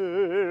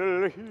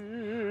still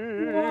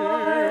here,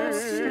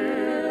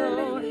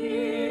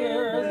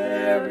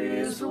 there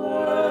is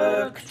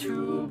work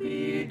to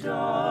be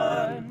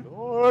done.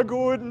 the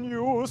good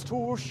news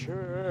to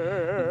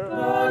share.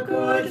 The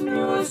good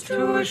news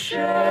to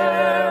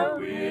share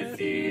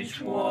with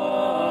each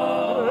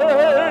one.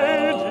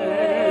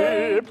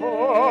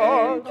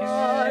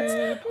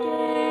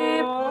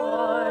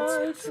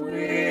 Departs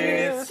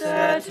with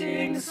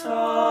setting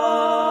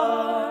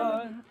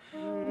sun.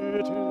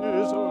 It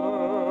is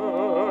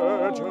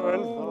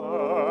urgent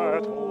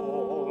that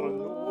all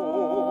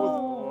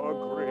know the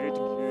great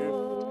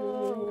gift,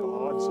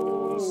 God's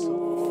own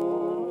Son.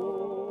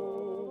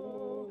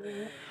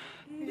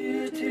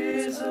 It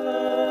is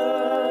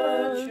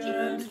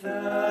urgent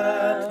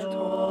that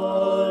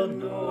all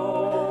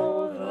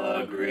know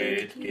the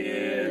great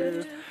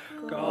gift,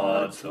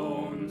 God's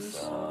own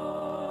Son.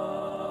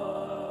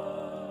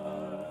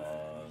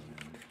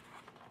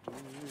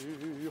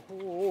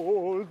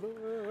 Behold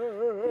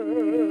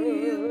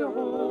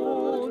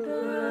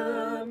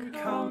them,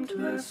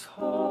 countless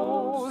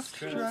hosts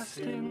dressed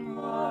in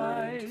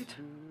white.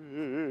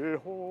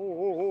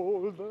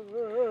 Behold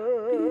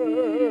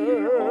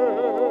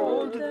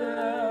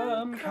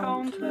them,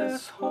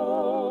 countless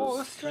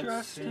hosts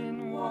dressed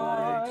in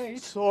white.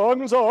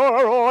 Songs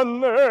are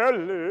on their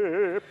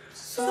lips.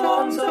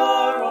 Songs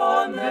are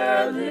on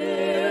their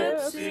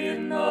lips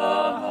in the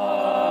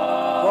heart.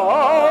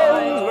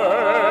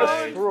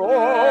 Boundless,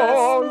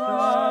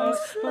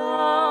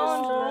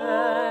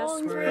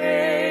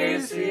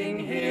 praising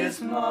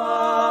his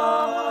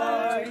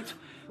might.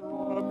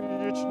 From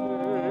each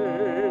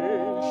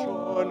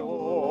nation,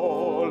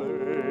 all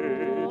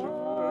ages,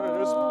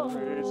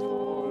 praise the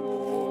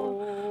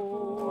Lord.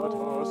 What a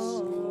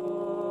song!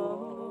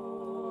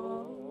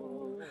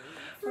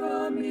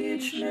 From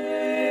each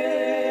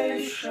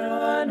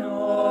nation,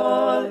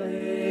 all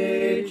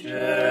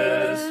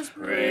ages,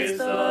 praise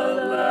the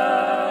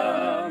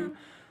Lamb.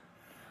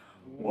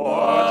 What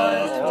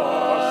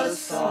a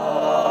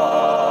sight!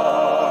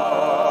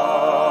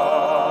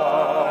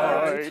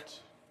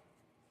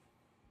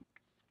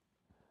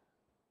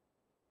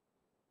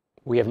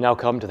 We have now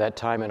come to that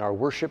time in our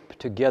worship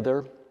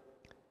together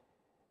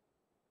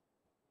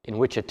in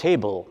which a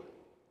table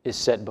is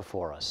set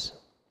before us.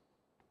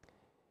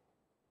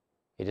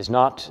 It is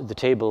not the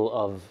table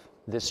of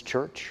this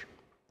church.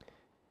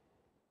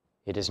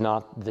 It is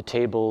not the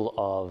table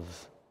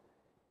of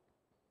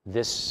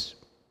this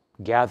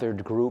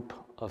gathered group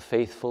of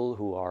faithful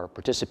who are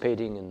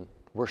participating in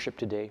worship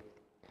today.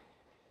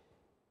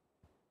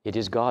 It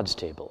is God's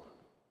table.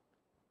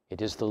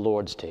 It is the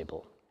Lord's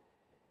table.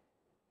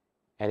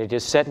 And it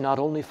is set not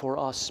only for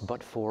us,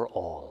 but for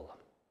all.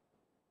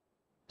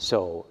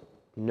 So,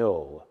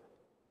 know,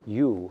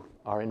 you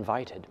are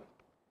invited.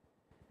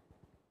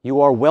 You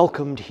are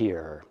welcomed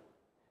here,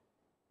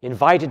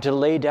 invited to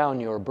lay down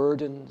your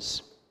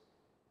burdens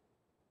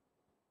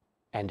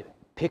and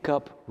pick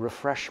up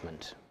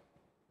refreshment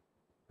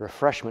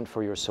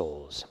for your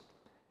souls,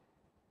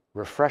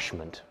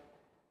 refreshment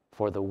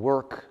for the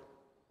work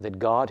that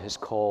God has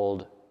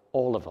called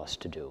all of us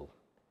to do.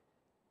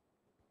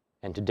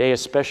 And today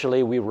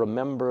especially we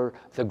remember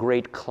the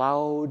great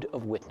cloud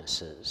of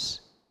witnesses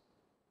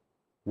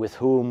with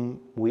whom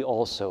we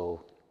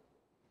also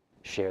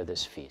share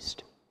this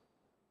feast.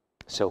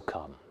 So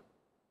come.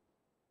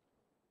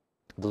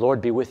 The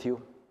Lord be with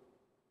you.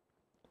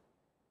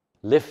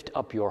 Lift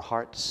up your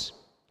hearts.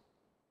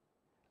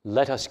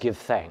 Let us give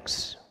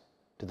thanks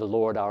to the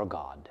Lord our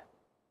God.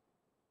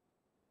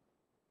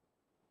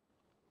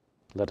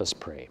 Let us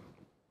pray.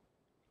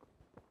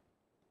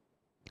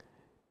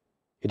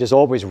 It is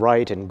always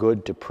right and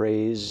good to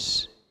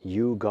praise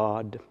you,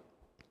 God.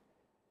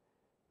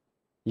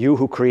 You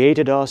who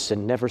created us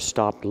and never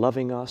stopped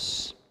loving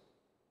us.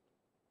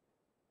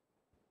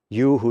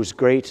 You whose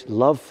great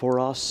love for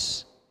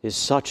us is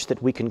such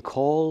that we can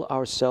call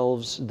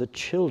ourselves the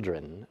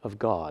children of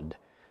God.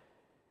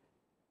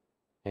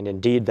 And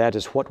indeed, that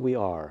is what we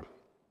are.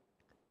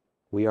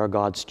 We are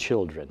God's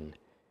children.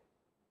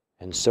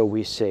 And so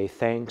we say,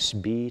 thanks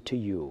be to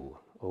you,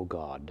 O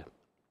God.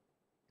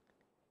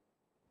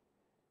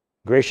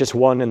 Gracious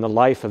One, in the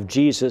life of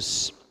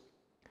Jesus,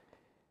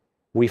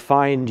 we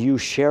find you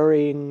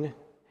sharing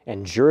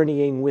and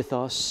journeying with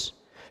us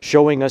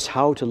showing us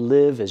how to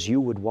live as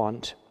you would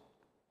want,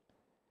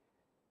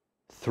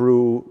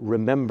 through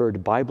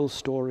remembered Bible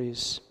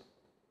stories,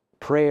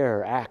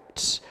 prayer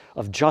acts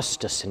of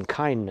justice and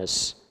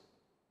kindness,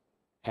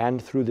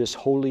 and through this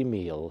holy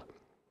meal.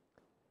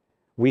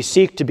 We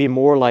seek to be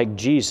more like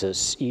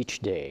Jesus each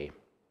day.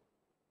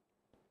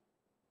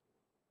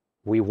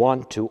 We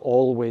want to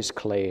always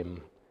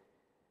claim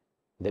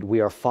that we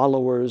are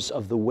followers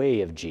of the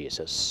way of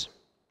Jesus.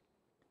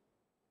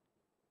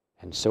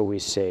 And so we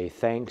say,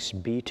 thanks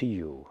be to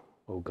you,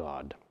 O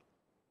God.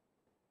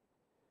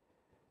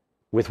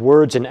 With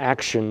words and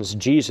actions,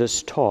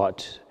 Jesus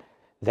taught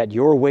that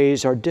your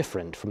ways are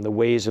different from the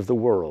ways of the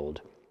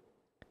world.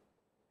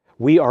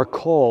 We are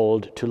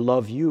called to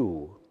love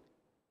you,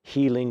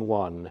 healing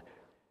one,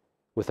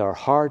 with our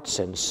hearts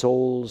and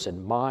souls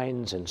and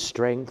minds and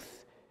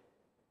strength.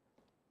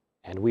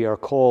 And we are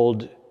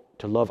called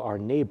to love our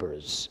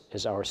neighbors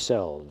as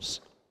ourselves.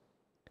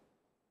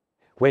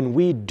 When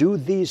we do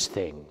these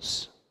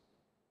things,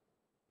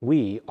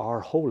 we are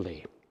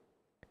holy.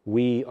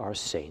 We are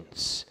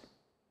saints.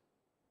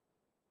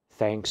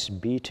 Thanks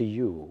be to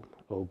you,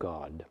 O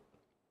God.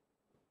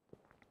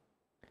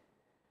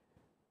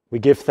 We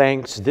give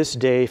thanks this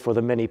day for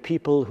the many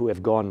people who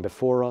have gone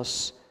before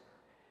us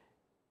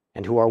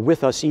and who are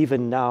with us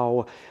even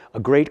now, a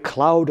great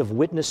cloud of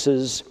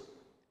witnesses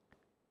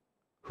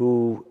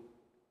who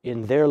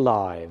in their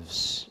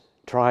lives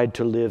tried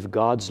to live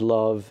God's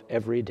love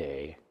every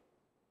day,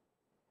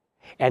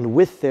 and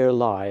with their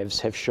lives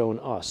have shown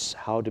us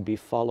how to be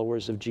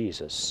followers of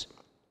Jesus.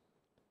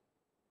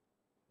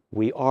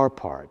 We are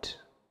part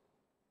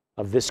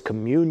of this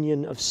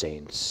communion of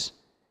saints,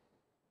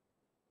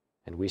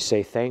 and we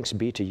say thanks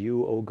be to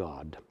you, O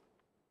God.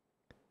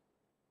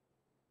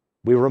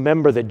 We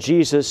remember that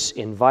Jesus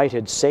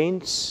invited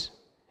saints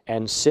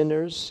and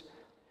sinners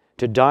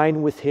to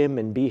dine with him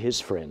and be his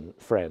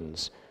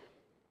friends.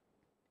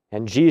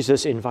 And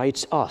Jesus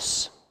invites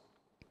us,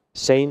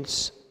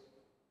 saints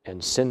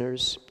and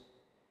sinners,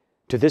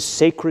 to this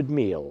sacred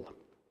meal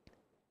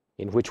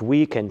in which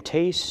we can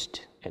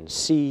taste and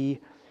see,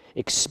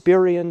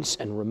 experience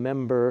and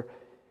remember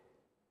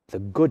the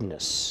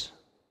goodness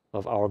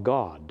of our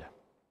God.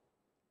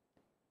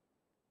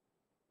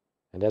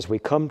 And as we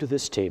come to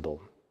this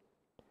table,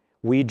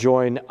 we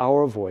join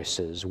our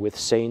voices with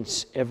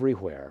saints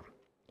everywhere,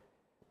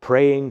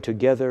 praying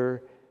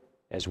together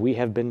as we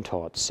have been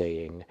taught,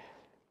 saying,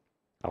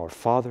 Our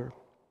Father,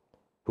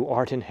 who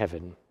art in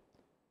heaven,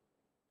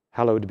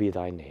 hallowed be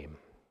thy name.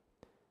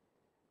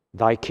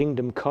 Thy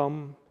kingdom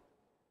come,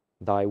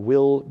 thy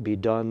will be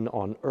done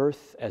on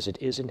earth as it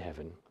is in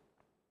heaven.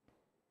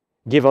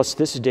 Give us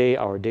this day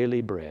our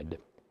daily bread,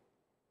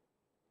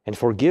 and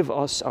forgive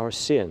us our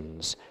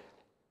sins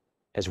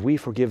as we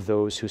forgive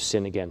those who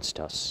sin against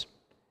us.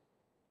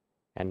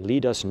 And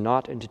lead us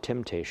not into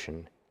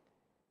temptation,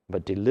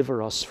 but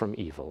deliver us from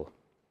evil.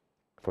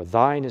 For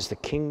thine is the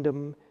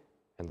kingdom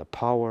and the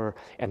power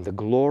and the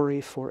glory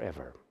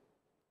forever.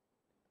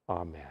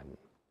 Amen.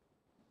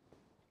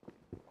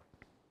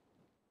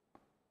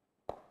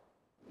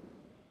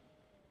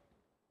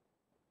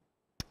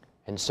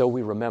 And so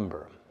we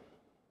remember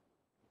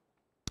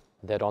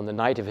that on the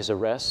night of his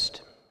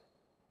arrest,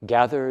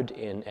 gathered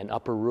in an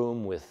upper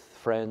room with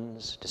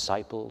friends,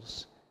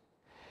 disciples,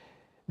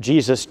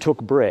 Jesus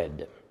took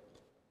bread,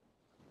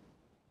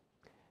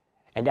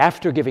 and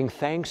after giving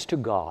thanks to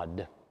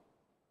God,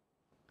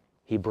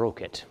 he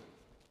broke it.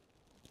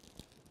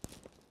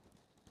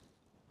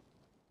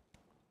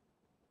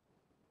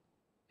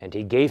 And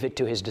he gave it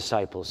to his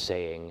disciples,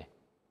 saying,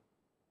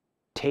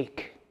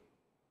 Take,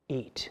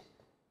 eat.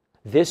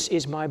 This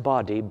is my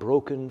body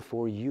broken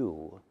for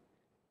you.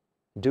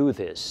 Do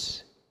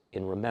this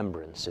in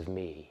remembrance of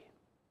me.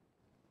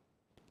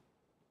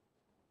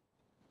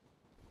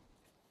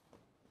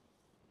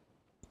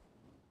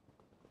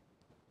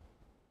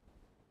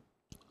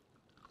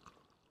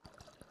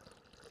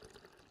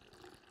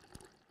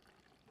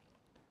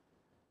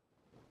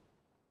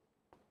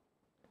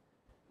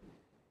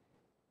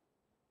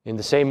 In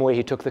the same way,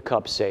 he took the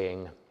cup,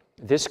 saying,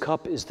 This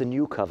cup is the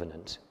new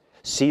covenant,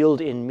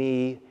 sealed in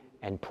me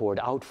and poured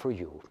out for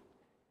you.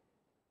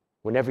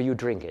 Whenever you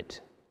drink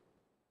it,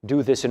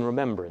 do this in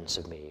remembrance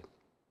of me.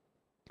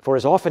 For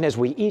as often as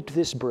we eat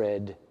this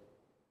bread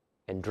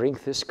and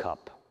drink this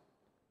cup,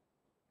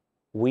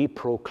 we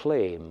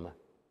proclaim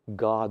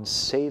God's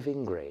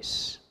saving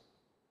grace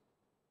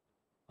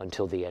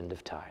until the end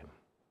of time.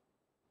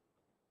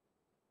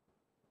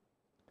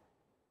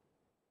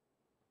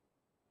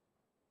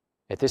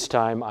 At this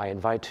time, I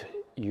invite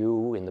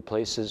you in the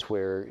places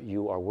where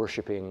you are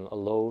worshiping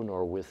alone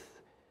or with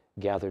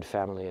gathered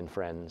family and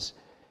friends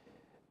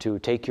to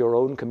take your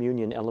own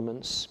communion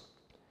elements,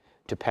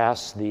 to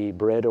pass the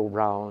bread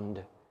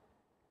around,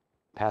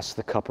 pass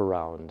the cup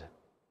around,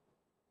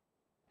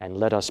 and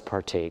let us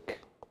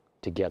partake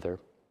together.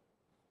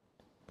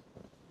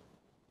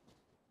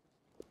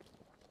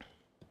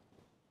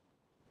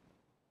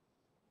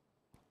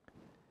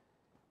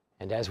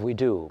 And as we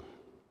do,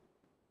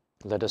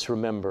 let us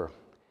remember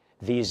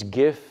these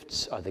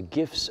gifts are the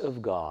gifts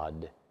of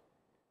God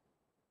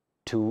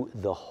to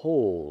the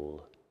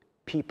whole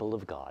people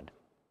of God.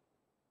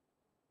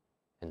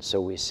 And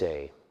so we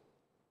say,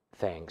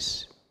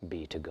 thanks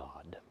be to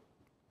God.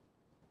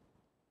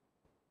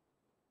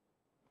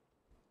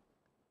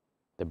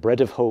 The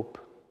bread of hope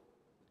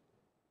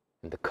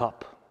and the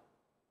cup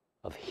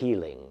of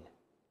healing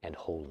and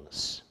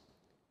wholeness.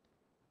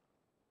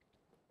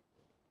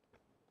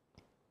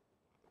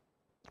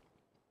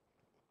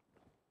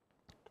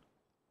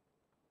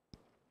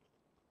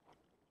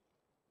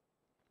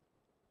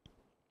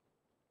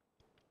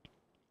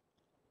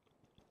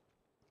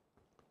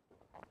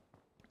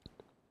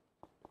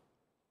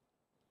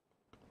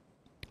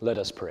 Let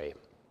us pray.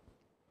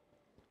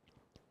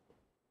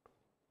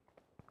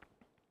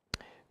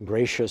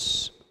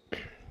 Gracious,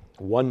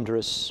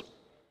 wondrous,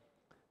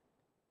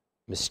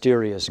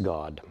 mysterious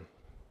God,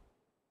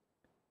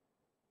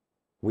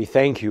 we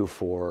thank you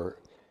for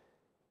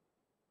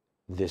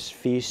this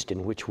feast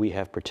in which we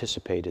have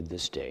participated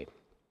this day.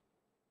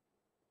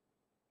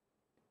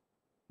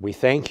 We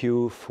thank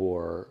you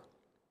for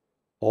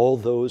all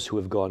those who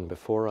have gone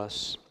before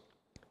us.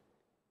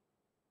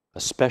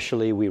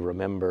 Especially we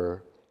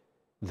remember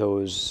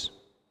those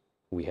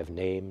we have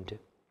named,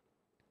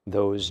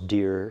 those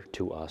dear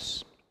to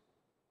us.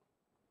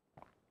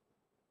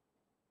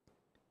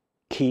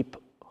 Keep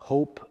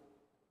hope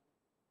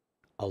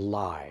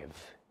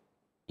alive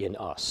in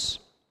us.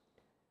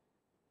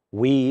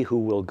 We who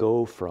will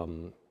go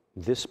from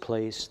this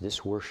place,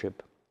 this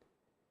worship,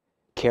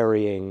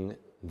 carrying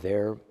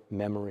their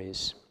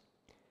memories,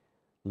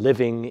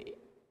 living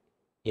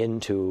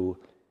into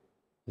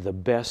the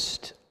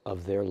best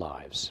of their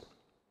lives.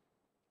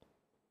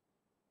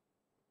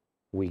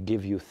 We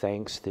give you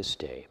thanks this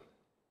day.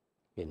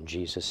 In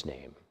Jesus'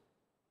 name,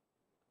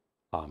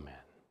 amen.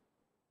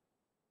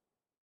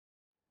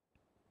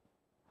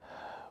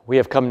 We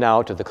have come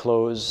now to the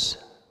close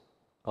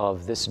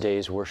of this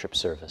day's worship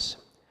service.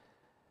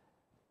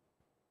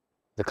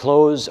 The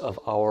close of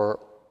our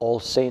All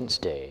Saints'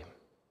 Day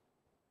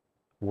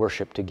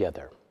worship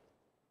together.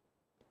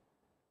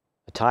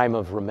 A time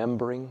of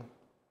remembering,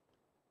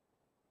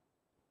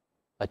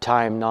 a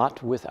time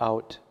not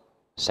without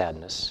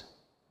sadness,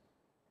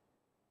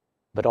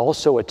 but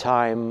also a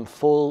time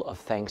full of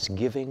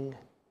thanksgiving.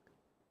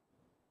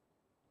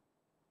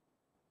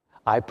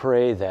 I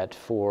pray that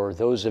for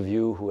those of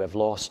you who have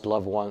lost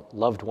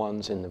loved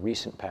ones in the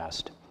recent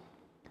past,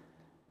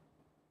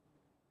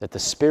 that the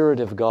Spirit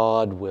of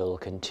God will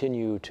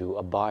continue to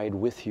abide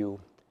with you,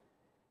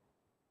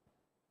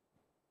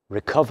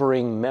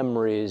 recovering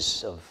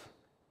memories of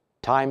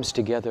times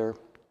together,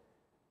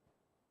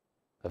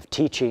 of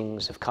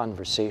teachings, of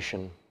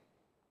conversation,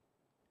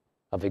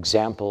 of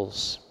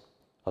examples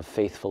of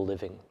faithful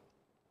living.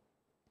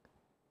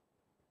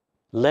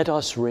 Let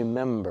us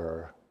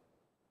remember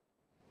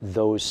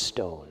those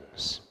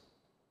stones.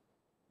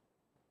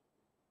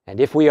 And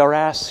if we are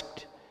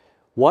asked,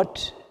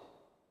 what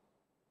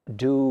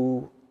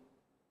do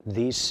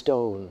these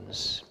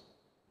stones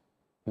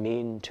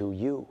mean to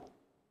you,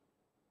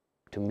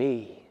 to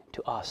me,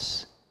 to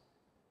us?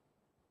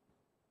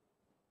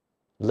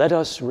 Let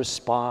us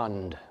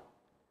respond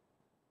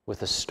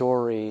with a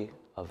story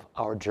of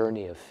our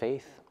journey of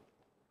faith.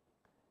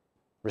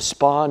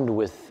 Respond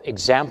with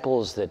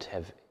examples that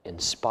have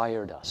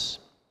inspired us.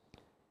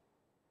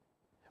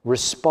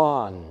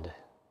 Respond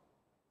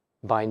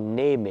by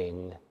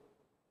naming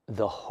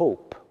the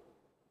hope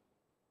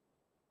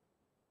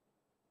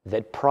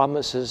that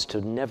promises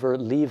to never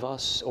leave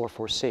us or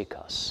forsake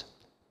us.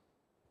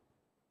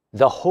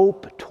 The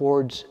hope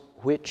towards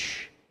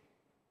which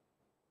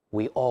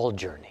we all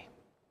journey.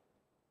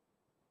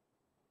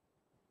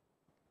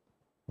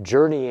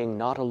 Journeying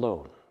not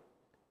alone,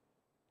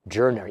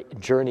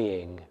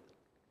 journeying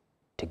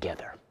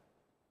together.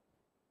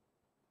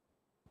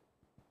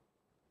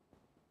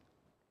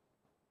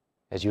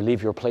 As you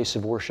leave your place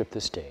of worship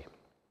this day,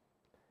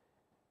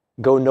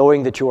 go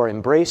knowing that you are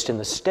embraced in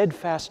the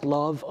steadfast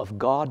love of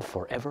God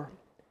forever,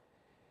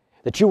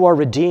 that you are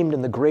redeemed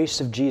in the grace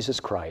of Jesus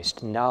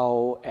Christ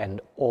now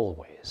and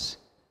always,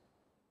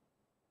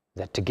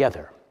 that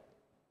together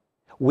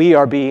we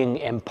are being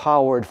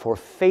empowered for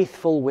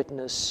faithful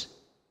witness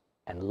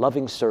and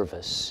loving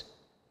service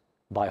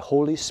by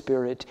Holy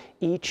Spirit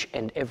each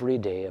and every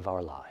day of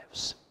our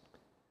lives.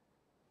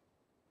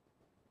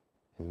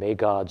 And may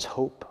God's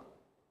hope,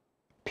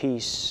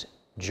 peace,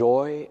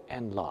 joy,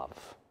 and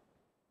love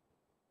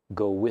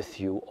go with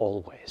you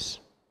always.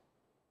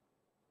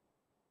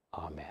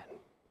 Amen.